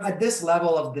 at this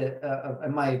level of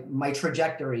my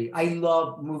trajectory, I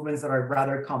love movements that are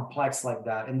rather complex like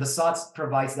that. And the SOTS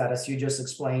provides that, as you just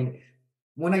explained.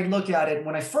 When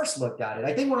I first looked at it,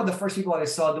 I think one of the first people that I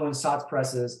saw doing SOTS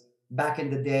presses back in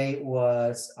the day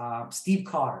was Steve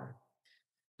Cotter.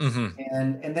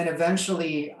 And then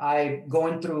eventually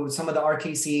going through some of the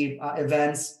RKC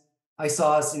events, I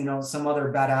saw, some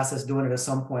other badasses doing it at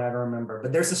some point. I don't remember,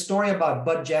 but there's a story about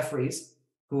Bud Jeffries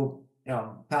who,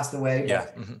 passed away. Yeah.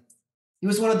 He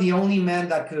was one of the only men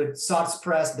that could SOTS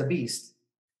press the beast.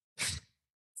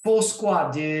 Full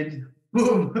squat, dude.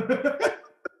 Boom.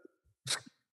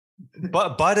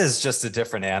 But Bud is just a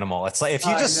different animal. It's like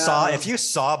if you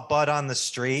saw Bud on the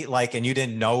street, like, and you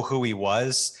didn't know who he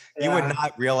was, you would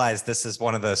not realize this is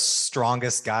one of the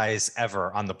strongest guys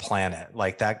ever on the planet.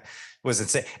 Like that was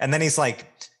insane. And then he's like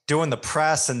doing the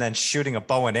press and then shooting a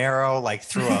bow and arrow, like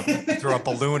through a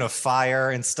balloon of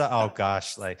fire and stuff. Oh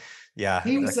gosh. Like, yeah.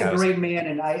 He was a great man.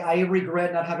 And I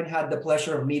regret not having had the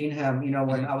pleasure of meeting him,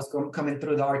 when I was coming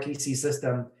through the RKC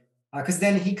system. Because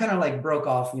then he kind of like broke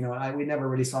off, we never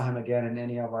really saw him again in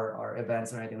any of our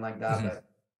events or anything like that. But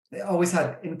they always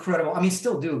had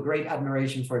still do great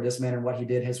admiration for this man and what he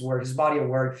did, his work, his body of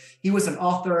work. He was an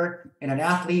author and an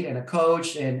athlete and a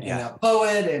coach and a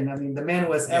poet. And the man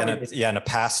was everything. And a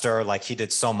pastor. Like he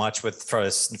did so much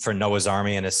for Noah's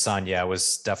Army and his son. Yeah, it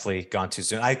was definitely gone too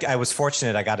soon. I was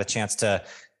fortunate. I got a chance to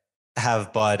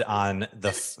have Bud on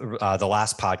the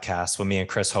last podcast when me and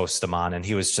Chris hosted him on, and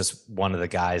he was just one of the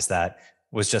guys that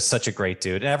was just such a great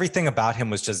dude. And everything about him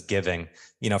was just giving,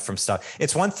 from stuff.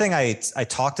 It's one thing I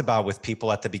talked about with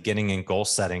people at the beginning in goal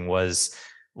setting was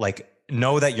like,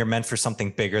 know that you're meant for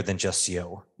something bigger than just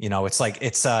you. It's like,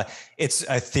 it's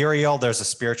ethereal. There's a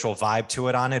spiritual vibe to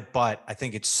it on it, but I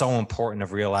think it's so important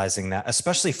of realizing that,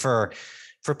 especially for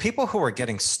people who are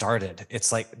getting started.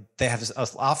 It's like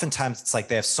oftentimes it's like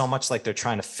they have so much like they're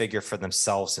trying to figure for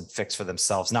themselves and fix for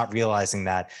themselves, not realizing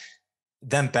that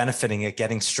them benefiting it,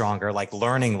 getting stronger, like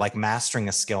learning, like mastering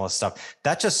a skill and stuff,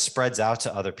 that just spreads out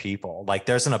to other people. Like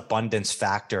there's an abundance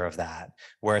factor of that,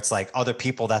 where it's like other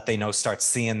people that they know start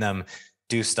seeing them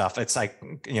do stuff. It's like,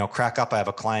 crack up. I have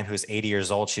a client who's 80 years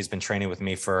old. She's been training with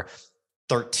me for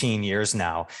 13 years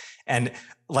now. And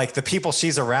like the people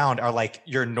she's around are like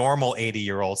your normal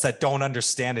 80-year-olds that don't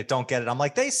understand it, don't get it. I'm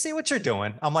like, they see what you're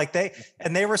doing. I'm like, they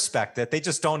respect it. They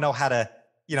just don't know how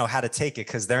to take it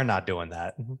because they're not doing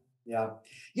that. Yeah.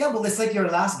 Well, it's like your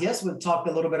last guest would talk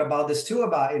a little bit about this too,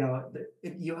 about,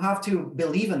 you have to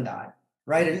believe in that,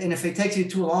 right? And if it takes you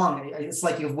too long, it's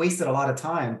like you've wasted a lot of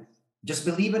time. Just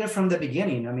believe in it from the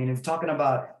beginning. If talking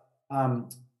about,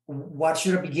 what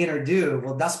should a beginner do?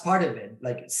 Well, that's part of it.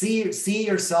 Like see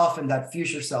yourself in that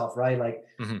future self, right? Like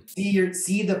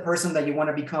see the person that you want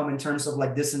to become in terms of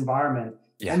like this environment,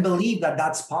 and believe that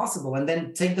that's possible. And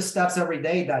then take the steps every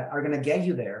day that are going to get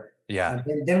you there. Yeah.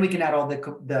 And then we can add all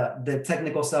the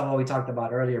technical stuff that we talked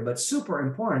about earlier, but super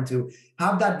important to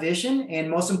have that vision. And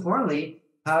most importantly,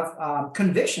 have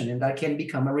conviction, and that can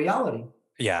become a reality.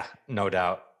 Yeah, no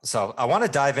doubt. So I want to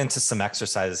dive into some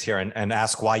exercises here and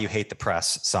ask why you hate the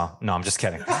press. So no, I'm just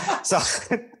kidding. So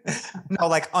no,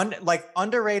 like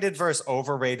underrated versus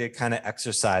overrated kind of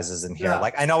exercises in here. Yeah.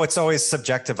 Like I know it's always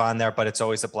subjective on there, but it's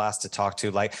always a blast to talk to.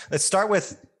 Like let's start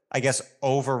with, I guess,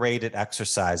 overrated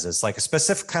exercises, like a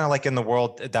specific kind of like in the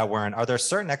world that we're in. Are there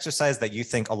certain exercises that you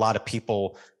think a lot of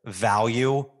people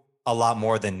value a lot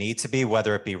more than need to be,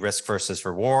 whether it be risk versus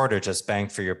reward or just bang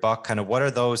for your buck? Kind of what are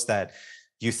those that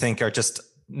you think are just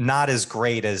not as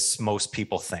great as most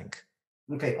people think.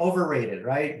 Okay, overrated,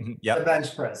 right? Yep. The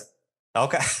bench press.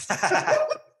 Okay.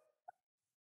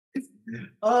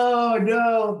 Oh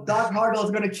no, Doc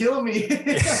Hartle's gonna kill me.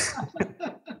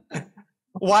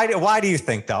 Why do you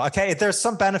think though? Okay, there's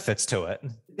some benefits to it.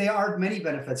 There are many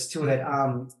benefits to it.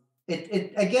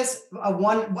 I guess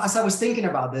one, as I was thinking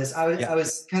about this, I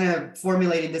was kind of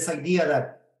formulating this idea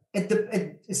that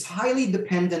it is highly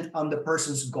dependent on the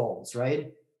person's goals,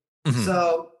 right? Mm-hmm.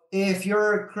 So if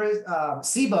you're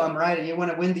C-Bum, right, and you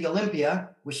want to win the Olympia,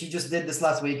 which he just did this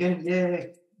last weekend,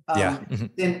 yay.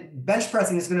 Then bench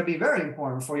pressing is going to be very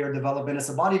important for your development as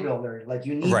a bodybuilder. Like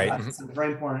you need that. It's a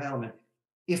very important element.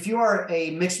 If you are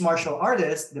a mixed martial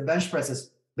artist, the bench press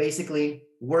is basically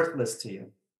worthless to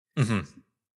you. Mm-hmm.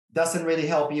 Doesn't really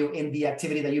help you in the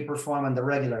activity that you perform on the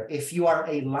regular. If you are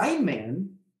a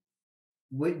lineman,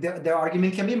 the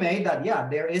argument can be made that,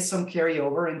 there is some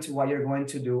carryover into what you're going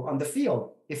to do on the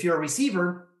field. If you're a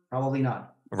receiver, probably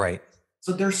not. Right.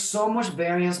 So there's so much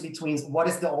variance between what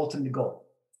is the ultimate goal.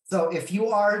 So if you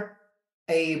are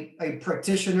a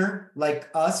practitioner like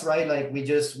us, right? Like we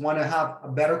just want to have a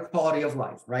better quality of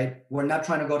life, right? We're not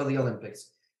trying to go to the Olympics.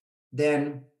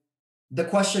 Then the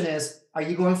question is, are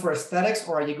you going for aesthetics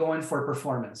or are you going for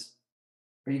performance?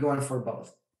 Are you going for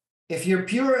both? If you're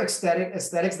pure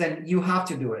aesthetics, then you have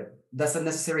to do it. That's a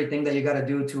necessary thing that you got to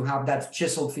do to have that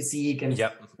chiseled physique and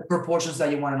the proportions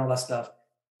that you want and all that stuff.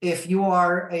 If you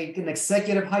are an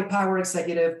executive, high-power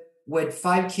executive with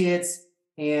 5 kids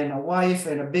and a wife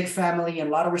and a big family and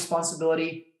a lot of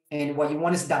responsibility, and what you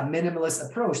want is that minimalist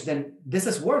approach, then this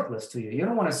is worthless to you. You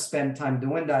don't want to spend time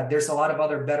doing that. There's a lot of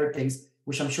other better things,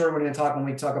 which I'm sure we're going to talk when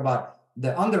we talk about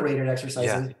the underrated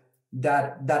exercises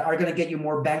that are going to get you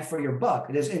more bang for your buck.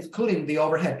 Including the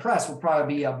overhead press will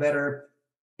probably be a better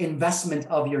investment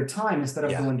of your time instead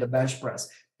of doing the bench press.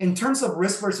 In terms of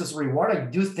risk versus reward, I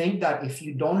do think that if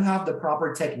you don't have the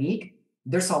proper technique,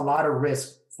 there's a lot of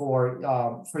risk for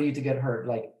you to get hurt.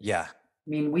 Like, I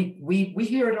mean, we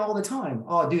hear it all the time.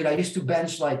 Oh, dude, I used to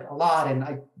bench like a lot and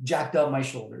I jacked up my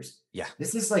shoulders. Yeah.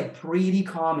 This is like pretty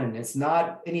common. It's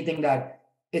not anything that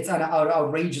it's an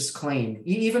outrageous claim.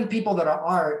 Even people that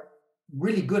are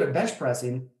really good at bench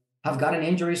pressing have gotten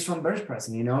injuries from bench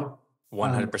pressing,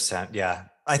 100%. Yeah.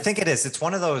 I think it is. It's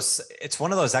one of those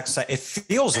exercises. It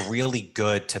feels really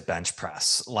good to bench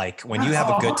press. Like when you have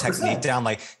a good 100%. Technique down,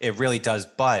 like it really does.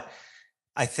 But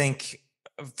I think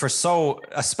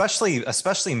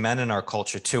especially men in our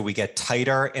culture too, we get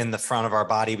tighter in the front of our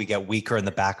body. We get weaker in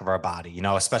the back of our body,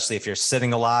 especially if you're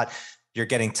sitting a lot, you're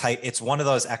getting tight. It's one of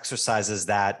those exercises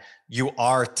that you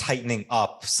are tightening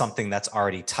up something that's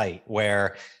already tight,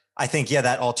 where I think,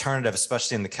 that alternative,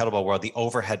 especially in the kettlebell world, the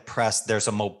overhead press, there's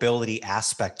a mobility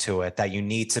aspect to it that you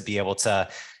need to be able to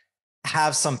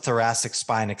have some thoracic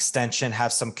spine extension,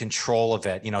 have some control of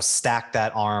it, stack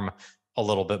that arm a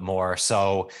little bit more.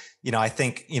 So, I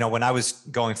think, when I was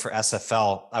going for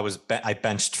SFL, I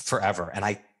benched forever, and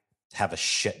I have a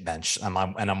shit bench and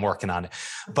I'm working on it.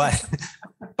 But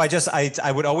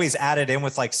I would always add it in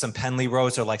with like some Penley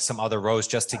rows or like some other rows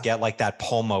just to get like that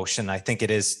pull motion. I think it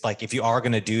is like, if you are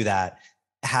going to do that,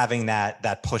 having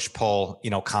that push pull,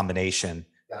 combination,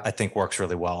 I think works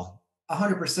really well.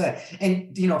 100%.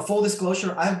 And, full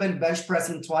disclosure, I've been bench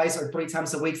pressing 2 or 3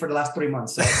 times a week for the last 3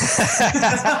 months. So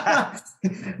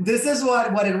this is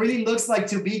what it really looks like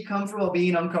to be comfortable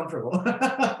being uncomfortable.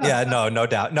 No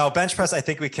doubt. No, bench press, I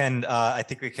think we can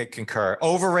concur.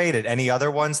 Overrated. Any other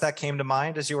ones that came to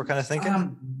mind as you were kind of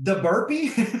thinking? The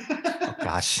burpee. Oh,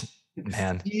 gosh.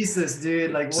 Man, Jesus,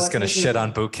 dude! Like, just gonna shit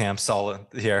on boot camps all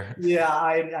here. Yeah,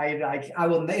 I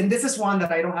will, and this is one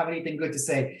that I don't have anything good to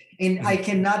say. And I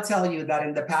cannot tell you that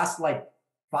in the past like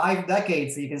 5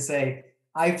 decades, you can say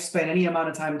I've spent any amount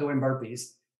of time doing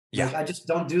burpees. Yeah, like, I just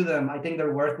don't do them. I think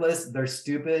they're worthless. They're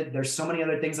stupid. There's so many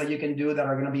other things that you can do that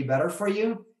are going to be better for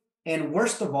you. And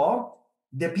worst of all,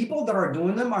 the people that are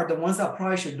doing them are the ones that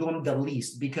probably should do them the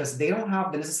least, because they don't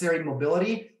have the necessary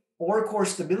mobility or core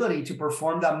stability to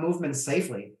perform that movement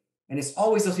safely. And it's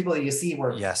always those people that you see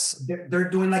where they're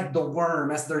doing like the worm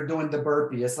as they're doing the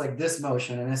burpee. It's like this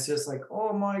motion. And it's just like,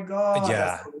 oh my God.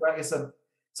 Yeah. It's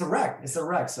a wreck.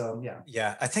 So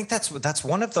Yeah. I think that's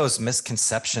one of those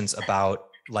misconceptions about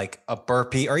like a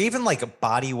burpee or even like a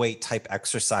body weight type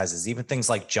exercises, even things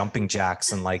like jumping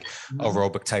jacks and like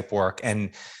aerobic type work.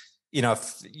 And,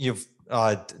 if you've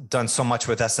done so much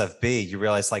with SFB, you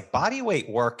realize like body weight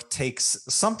work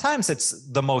sometimes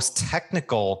it's the most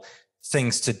technical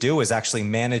things to do is actually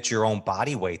manage your own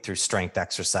body weight through strength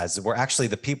exercises, where actually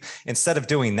the people, instead of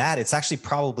doing that, it's actually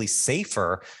probably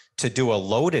safer to do a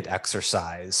loaded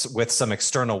exercise with some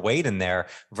external weight in there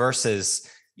versus,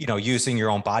 using your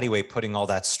own body weight, putting all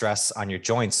that stress on your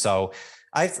joints. So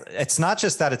it's not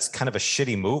just that it's kind of a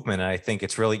shitty movement. And I think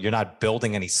it's really, you're not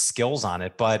building any skills on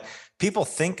it, but people I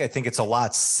think it's a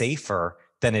lot safer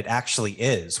than it actually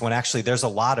is, when actually there's a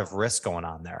lot of risk going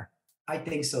on there. I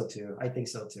think so too.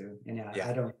 And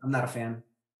I'm not a fan.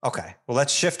 Okay. Well,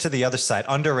 let's shift to the other side.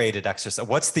 Underrated exercise.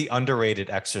 What's the underrated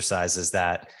exercises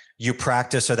that you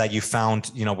practice or that you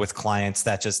found, with clients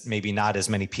that just maybe not as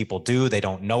many people do, they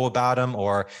don't know about them,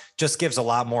 or just gives a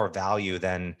lot more value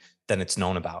than it's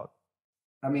known about?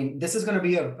 I mean, this is going to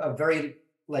be a very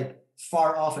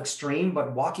far off extreme,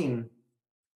 but walking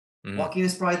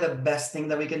is probably the best thing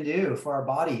that we can do for our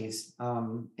bodies.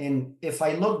 And if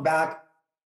I look back,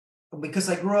 because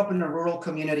I grew up in a rural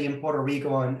community in Puerto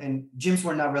Rico, and gyms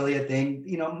were not really a thing.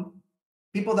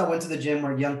 People that went to the gym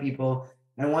were young people,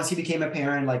 and once you became a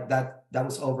parent, that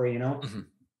was over. Mm-hmm.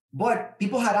 But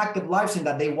people had active lives in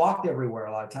that they walked everywhere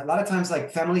a lot of times.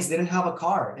 Families didn't have a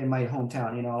car in my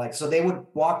hometown. So they would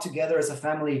walk together as a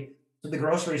family to the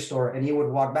grocery store, and you would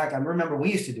walk back. I remember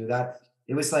we used to do that.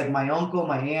 It was like my uncle,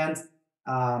 my aunt,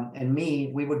 and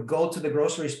me, we would go to the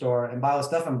grocery store and buy all the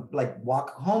stuff and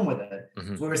walk home with it.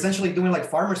 Mm-hmm. So we were essentially doing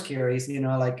farmers carries,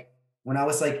 when I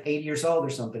was 8 years old or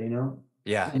something,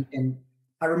 Yeah. And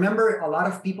I remember a lot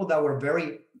of people that were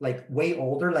very way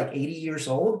older, 80 years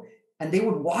old, and they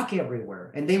would walk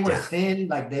everywhere, and they were thin,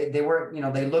 they were,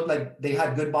 they looked like they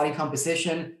had good body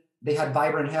composition. They had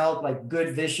vibrant health,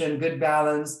 good vision, good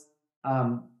balance.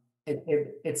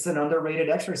 It's an underrated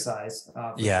exercise.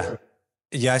 Sure.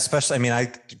 Yeah, especially, I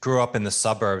grew up in the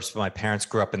suburbs, but my parents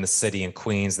grew up in the city in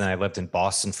Queens. Then I lived in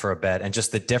Boston for a bit, and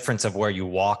just the difference of where you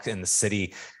walk in the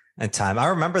city and time. I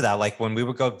remember that, when we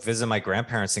would go visit my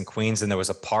grandparents in Queens, and there was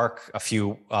a park a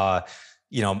few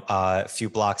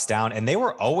blocks down, and they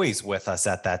were always with us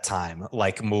at that time,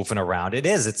 moving around.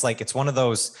 It's one of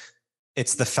those,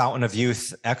 it's the fountain of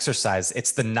youth exercise.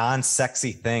 It's the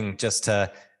non-sexy thing just to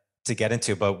get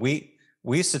into. But we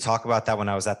used to talk about that when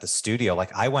I was at the studio.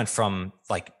 I went from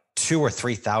 2,000 or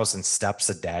 3,000 steps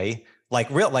a day.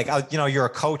 You're a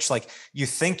coach, you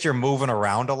think you're moving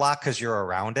around a lot because you're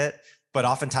around it, but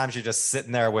oftentimes you're just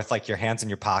sitting there with your hands in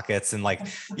your pockets and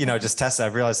just test it. I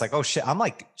realized oh shit, I'm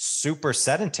super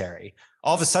sedentary.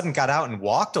 All of a sudden got out and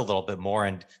walked a little bit more,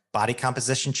 and body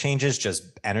composition changes,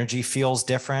 just energy feels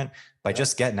different by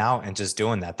just getting out and just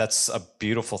doing that. That's a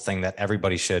beautiful thing that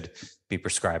everybody should be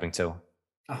prescribing to.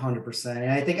 100%.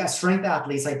 And I think as strength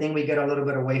athletes, I think we get a little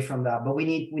bit away from that, but we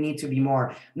need to be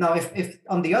more. Now, if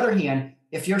on the other hand,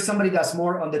 if you're somebody that's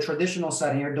more on the traditional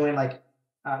side and you're doing like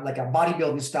a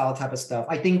bodybuilding style type of stuff,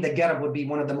 I think the get up would be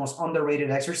one of the most underrated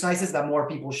exercises that more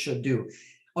people should do.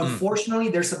 Unfortunately,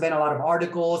 there's been a lot of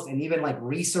articles and even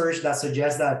research that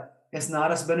suggests that it's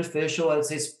not as beneficial as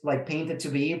it's painted to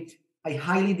be. I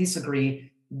highly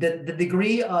disagree. The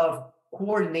degree of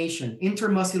coordination,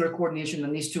 intermuscular coordination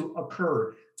that needs to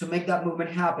occur to make that movement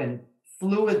happen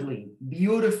fluidly,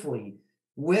 beautifully,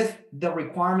 with the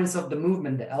requirements of the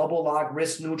movement, the elbow lock,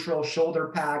 wrist neutral, shoulder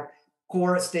pack,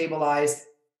 core stabilized,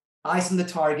 eyes on the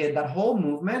target, that whole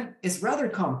movement is rather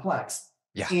complex.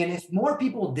 Yeah. And if more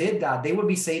people did that, they would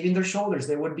be saving their shoulders.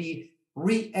 They would be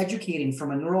re-educating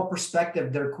from a neural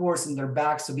perspective their cores and their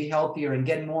backs to be healthier and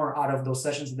get more out of those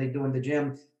sessions that they do in the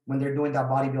gym when they're doing that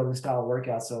bodybuilding style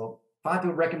workout. So if I had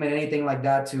to recommend anything like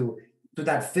that to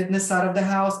that fitness side of the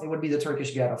house, it would be the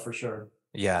Turkish get up for sure.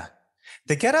 Yeah.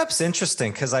 The get up's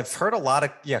interesting because I've heard a lot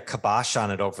of kibosh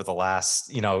on it over the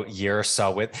last, year or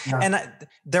so and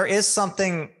there is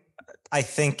something, I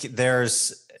think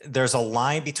there's a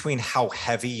line between how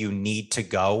heavy you need to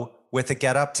go with a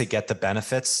get up to get the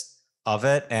benefits of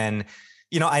it. And,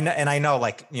 I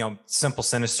know Simple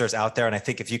Sinister's out there. And I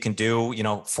think if you can do,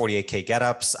 48K get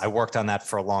ups, I worked on that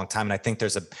for a long time. And I think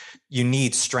you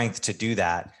need strength to do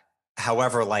that.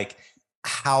 However,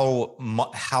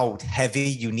 how heavy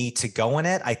you need to go in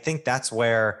it, I think that's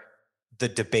where the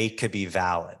debate could be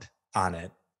valid on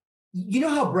it. You know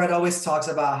how Brett always talks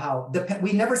about how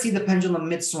we never see the pendulum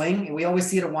mid-swing, and we always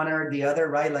see it one or the other,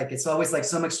 right? It's always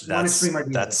one extreme or the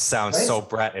other. That sounds right? So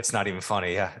Brett, it's not even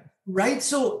funny, yeah. Right.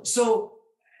 So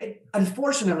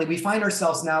unfortunately, we find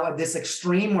ourselves now at this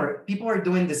extreme where people are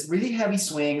doing this really heavy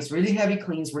swings, really heavy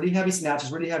cleans, really heavy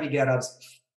snatches, really heavy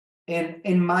get-ups. And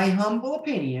in my humble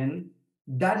opinion,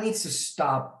 that needs to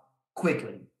stop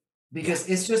quickly because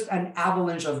it's just an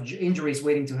avalanche of injuries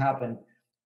waiting to happen.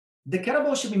 The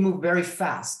kettlebell should be moved very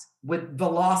fast with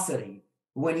velocity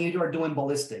when you are doing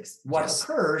ballistics. What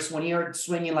occurs when you're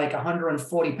swinging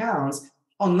 140 pounds,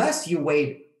 unless you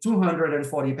weigh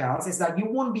 240 pounds, is that you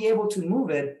won't be able to move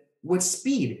it with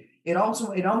speed. It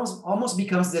almost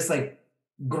becomes this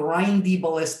grindy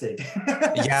ballistic.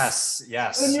 Yes,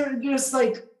 yes. And you're just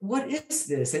like, what is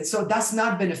this? And so that's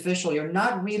not beneficial. You're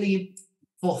not really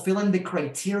fulfilling the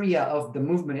criteria of the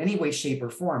movement in any way, shape, or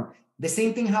form. The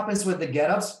same thing happens with the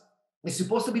get-ups. It's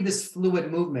supposed to be this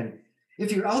fluid movement.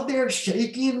 If you're out there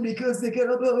shaking because the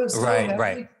get-up is so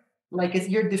heavy, like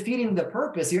you're defeating the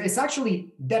purpose. It's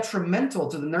actually detrimental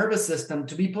to the nervous system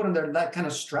to be put under that kind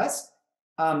of stress.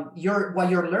 What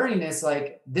you're learning is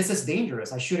like, this is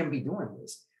dangerous. I shouldn't be doing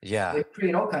this. Yeah. It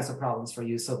create all kinds of problems for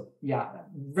you. So yeah,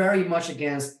 very much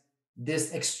against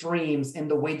this extremes in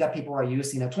the weight that people are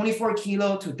using. A 24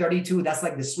 kilo to 32, that's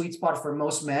like the sweet spot for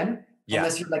most men. Yeah.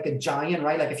 Unless you're like a giant,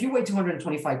 right? Like if you weigh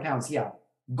 225 pounds, yeah,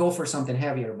 go for something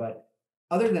heavier. But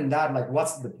other than that, like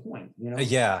what's the point, you know?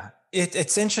 Yeah.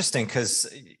 It's interesting because,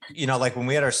 you know, like when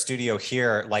we had our studio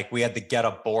here, like we had the get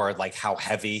up board, like how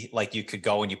heavy, like you could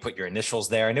go and you put your initials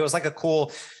there. And it was like a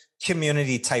cool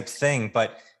community type thing.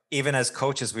 But even as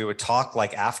coaches, we would talk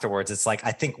like afterwards, it's like,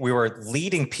 I think we were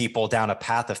leading people down a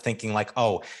path of thinking like,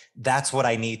 oh, that's what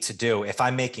I need to do. If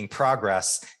I'm making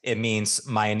progress, it means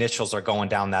my initials are going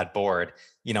down that board,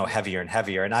 you know, heavier and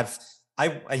heavier. And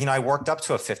I worked up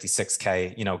to a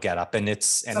 56K, you know, get up, and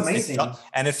it's amazing.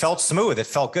 It felt smooth. It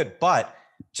felt good, but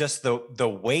just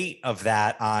the weight of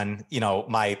that on, you know,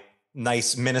 my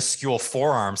nice minuscule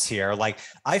forearms here, like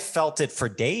I felt it for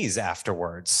days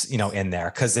afterwards, you know, in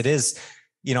there. Cause it is,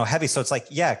 you know, heavy. So it's like,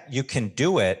 yeah, you can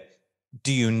do it.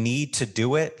 Do you need to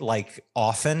do it like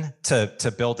often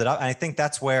to build it up? And I think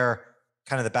that's where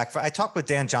kind of the back. I talked with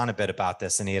Dan John a bit about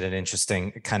this, and he had an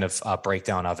interesting kind of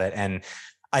breakdown of it. And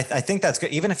I think that's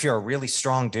good. Even if you're a really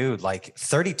strong dude, like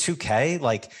 32K,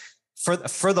 like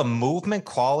for the movement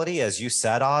quality, as you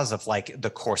said, Oz, of like the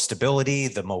core stability,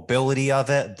 the mobility of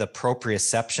it, the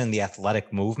proprioception, the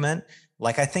athletic movement.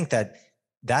 Like, I think that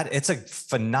it's a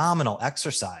phenomenal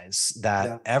exercise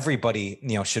that everybody,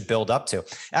 you know, should build up to.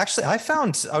 Actually, I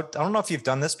don't know if you've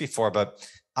done this before, but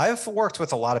I've worked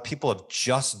with a lot of people of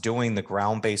just doing the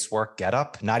ground-based work, get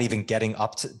up, not even getting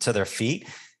up to their feet.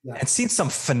 Yeah. And seen some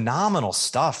phenomenal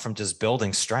stuff from just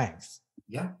building strength.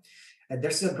 Yeah. And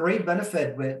there's a great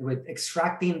benefit with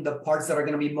extracting the parts that are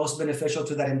going to be most beneficial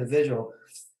to that individual,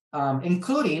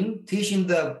 including teaching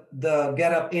the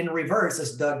get up in reverse,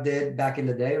 as Doug did back in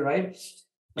the day, right?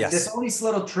 Like there's all these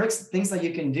little tricks, things that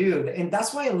you can do. And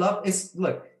that's why I love it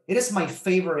is my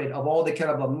favorite of all the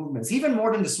kettlebell movements, even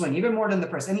more than the swing, even more than the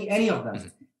press, any of them.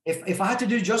 Mm-hmm. If I had to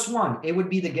do just one, it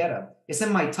would be the get up. It's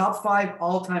in my top 5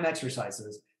 all-time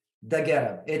exercises. The get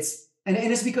up. It's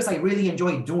because I really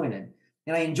enjoy doing it,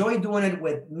 and I enjoy doing it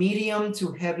with medium to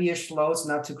heavyish loads,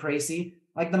 not too crazy.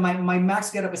 Like my max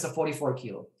get up is a 44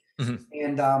 kilo, mm-hmm.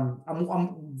 and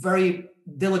I'm very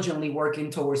diligently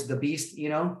working towards the beast, you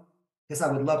know, because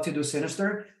I would love to do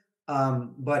sinister,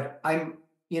 but I'm,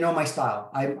 you know, my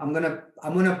style. I'm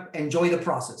gonna enjoy the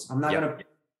process. I'm not gonna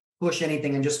push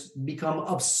anything and just become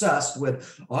obsessed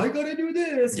with, I gotta do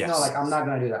this. Yes. No, like I'm not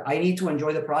gonna do that. I need to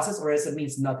enjoy the process, or else it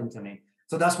means nothing to me.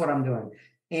 So that's what I'm doing.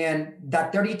 And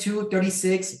that 32,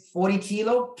 36, 40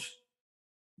 kilo,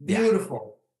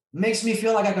 beautiful. Makes me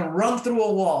feel like I can run through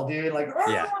a wall, dude. Like,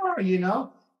 you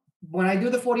know, when I do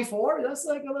the 44, that's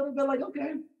like a little bit like,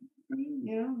 okay,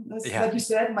 you know, that's like you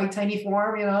said, my tiny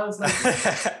form, you know, it's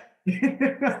like,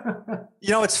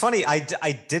 you know, it's funny. I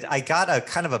got a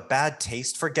kind of a bad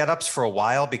taste for get-ups for a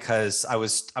while because I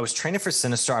was training for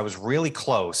Sinister. I was really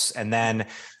close. And then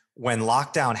when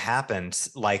lockdown happened,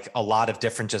 like a lot of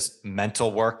different just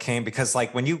mental work came, because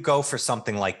like when you go for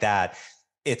something like that,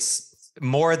 it's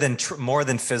more than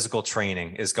physical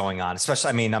training is going on. Especially,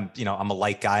 I mean, I'm a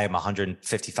light guy. I'm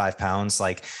 155 pounds.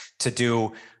 Like to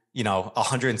do, you know,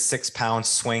 106 pound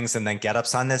swings and then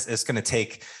get-ups on this, it's going to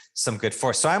take some good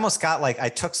force. So I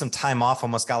took some time off,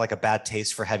 almost got like a bad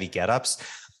taste for heavy get-ups,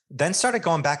 then started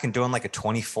going back and doing like a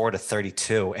 24 to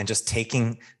 32 and just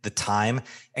taking the time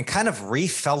and kind of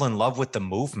fell in love with the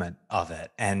movement of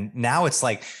it. And now it's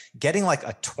like getting like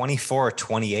a 24 or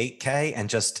 28K and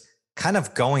just kind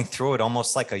of going through it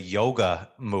almost like a yoga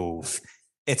move.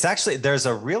 It's actually, there's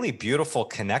a really beautiful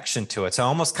connection to it. So I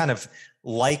almost kind of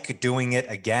like doing it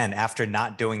again after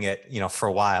not doing it, you know, for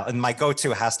a while. And my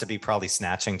go-to has to be probably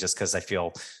snatching, just because I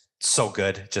feel so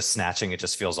good just snatching. It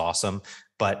just feels awesome.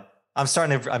 But I'm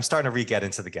starting to re-get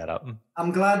into the get up.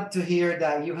 I'm glad to hear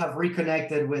that you have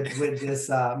reconnected with this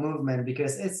movement,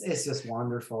 because it's just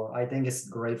wonderful. I think it's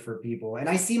great for people, and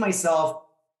I see myself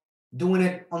doing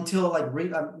it until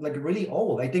really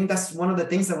old. I think that's one of the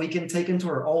things that we can take into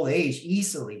our old age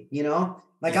easily. You know,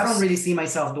 like yes. I don't really see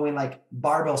myself doing like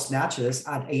barbell snatches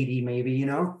at 80, maybe. You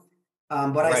know,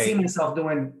 but right. I see myself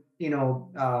doing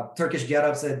Turkish get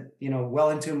ups at well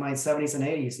into my 70s and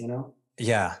 80s. You know.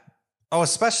 Yeah. Oh,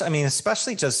 especially, I mean,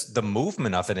 especially just the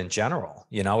movement of it in general,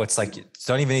 you know, it's like, you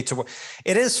don't even need to work.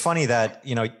 It is funny that,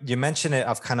 you know, you mentioned it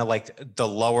of kind of like the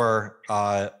lower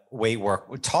weight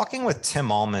work. Talking with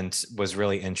Tim Almond was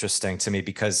really interesting to me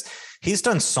because he's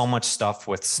done so much stuff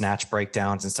with snatch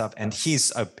breakdowns and stuff. And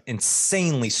he's an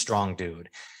insanely strong dude.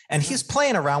 And he's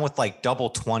playing around with like double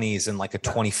 20s and like a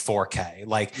 24K,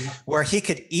 like where he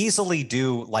could easily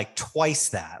do like twice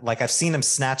that. Like I've seen him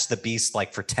snatch the beast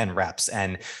like for 10 reps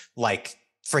and like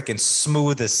freaking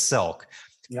smooth as silk,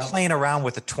 playing around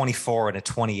with a 24 and a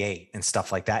 28 and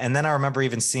stuff like that. And then I remember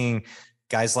even seeing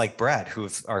guys like Brett who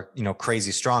are, you know,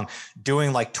 crazy strong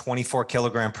doing like 24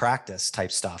 kilogram practice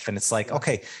type stuff. And it's like,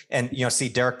 okay. And, you know, see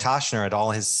Derek Toshner at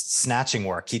all his snatching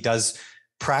work, he does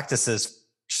practices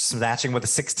snatching with a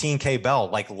 16K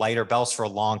belt, like lighter belts for a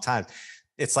long time.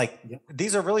 It's like,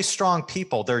 these are really strong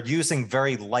people. They're using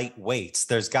very light weights.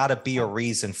 There's got to be a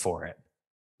reason for it.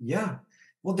 Yeah.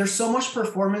 Well, there's so much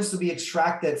performance to be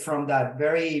extracted from that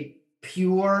very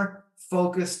pure,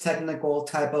 focused, technical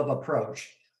type of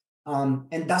approach.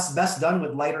 And that's best done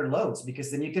with lighter loads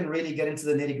because then you can really get into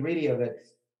the nitty gritty of it.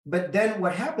 But then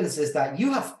what happens is that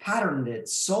you have patterned it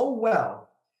so well.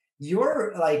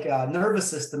 Your like nervous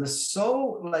system is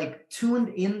so like tuned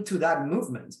into that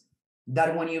movement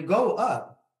that when you go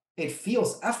up, it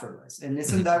feels effortless. And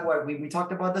isn't that what we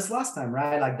talked about this last time,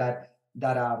 right? Like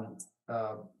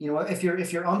you know, if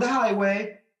you're on the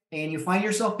highway and you find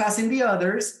yourself passing the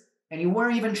others and you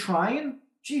weren't even trying,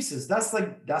 Jesus, that's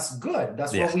good.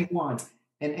 That's what we want.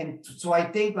 And so I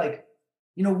think like,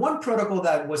 you know, one protocol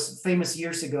that was famous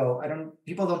years ago,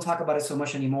 people don't talk about it so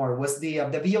much anymore, was the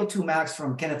VO2 max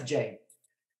from Kenneth J.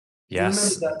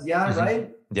 Yes. Yeah, right?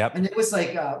 Yep. And it was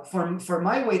like, for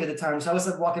my weight at the time, so I was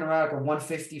like walking around like a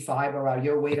 155 around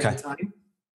your weight at the time.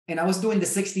 And I was doing the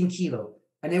 16 kilo.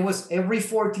 And it was every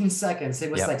 14 seconds, it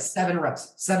was like 7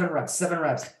 reps,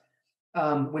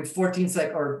 with 14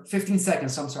 or 15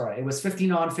 seconds. I'm sorry. It was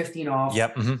 15 on, 15 off.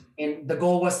 Yep. And the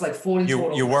goal was like 40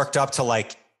 total. You worked up to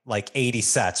like 80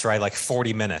 sets, right? Like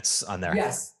 40 minutes on there.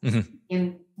 Yes.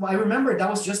 And I remember that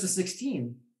was just a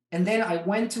 16. And then I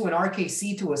went to an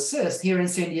RKC to assist here in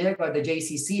San Diego at the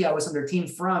JCC. I was under Team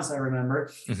France, I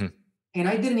remember. And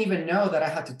I didn't even know that I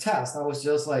had to test. I was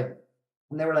just like,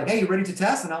 and they were like, hey, you ready to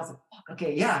test? And I was like,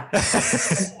 okay, yeah.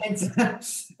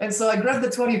 and so I grabbed the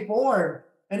 24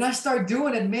 and I started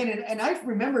doing it, man. And I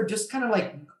remember just kind of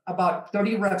like about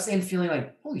 30 reps in feeling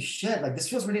like, holy shit, like this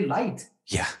feels really light.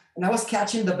 Yeah. And I was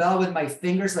catching the bell with my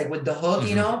fingers, like with the hook,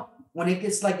 you know, when it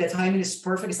gets like the timing is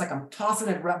perfect. It's like I'm tossing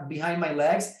it behind my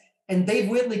legs. And Dave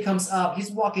Whitley comes up,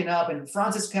 he's walking up and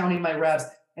Franz is counting my reps.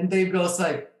 And Dave goes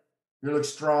like, you look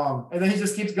strong. And then he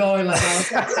just keeps going like, oh,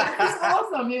 it's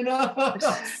awesome, you know?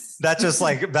 That just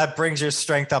like, that brings your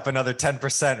strength up another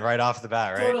 10% right off the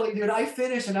bat, right? Totally, dude. I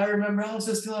finished and I remember I was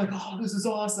just like, oh, this is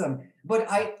awesome. But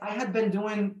I had been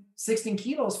doing 16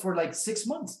 kilos for like 6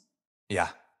 months. Yeah.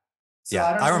 So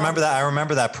yeah. I remember that. I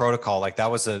remember that protocol. Like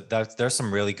there's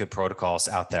some really good protocols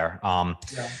out there.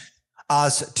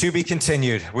 Oz, to be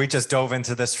continued. We just dove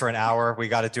into this for an hour. We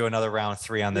got to do another round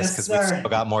 3 on this because we still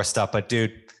got more stuff, but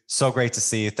dude, so great to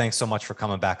see you. Thanks so much for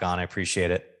coming back on. I appreciate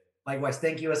it. Likewise.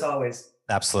 Thank you as always.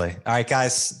 Absolutely. All right,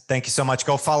 guys. Thank you so much.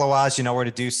 Go follow Oz. You know where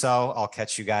to do so. I'll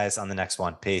catch you guys on the next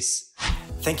one. Peace.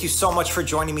 Thank you so much for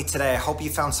joining me today. I hope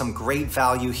you found some great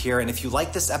value here. And if you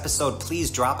like this episode, please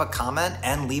drop a comment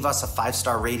and leave us a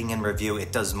 5-star rating and review.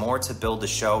 It does more to build the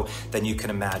show than you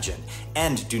can imagine.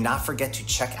 And do not forget to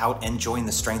check out and join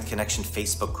the Strength Connection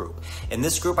Facebook group. In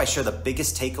this group, I share the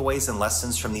biggest takeaways and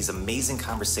lessons from these amazing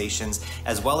conversations,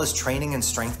 as well as training and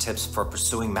strength tips for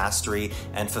pursuing mastery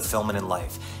and fulfillment in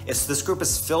life. This group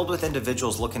is filled with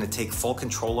individuals looking to take full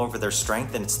control over their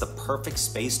strength, and it's the perfect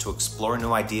space to explore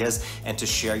new ideas and to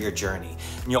share your journey.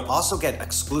 And you'll also get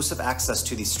exclusive access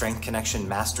to these Strength Connection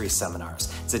Mastery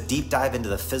seminars. It's a deep dive into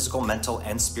the physical, mental,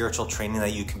 and spiritual training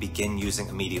that you can begin using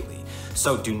immediately.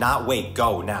 So do not wait,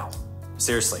 go now.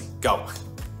 Seriously, go. All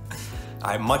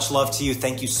right, much love to you.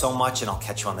 Thank you so much, and I'll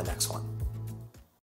catch you on the next one.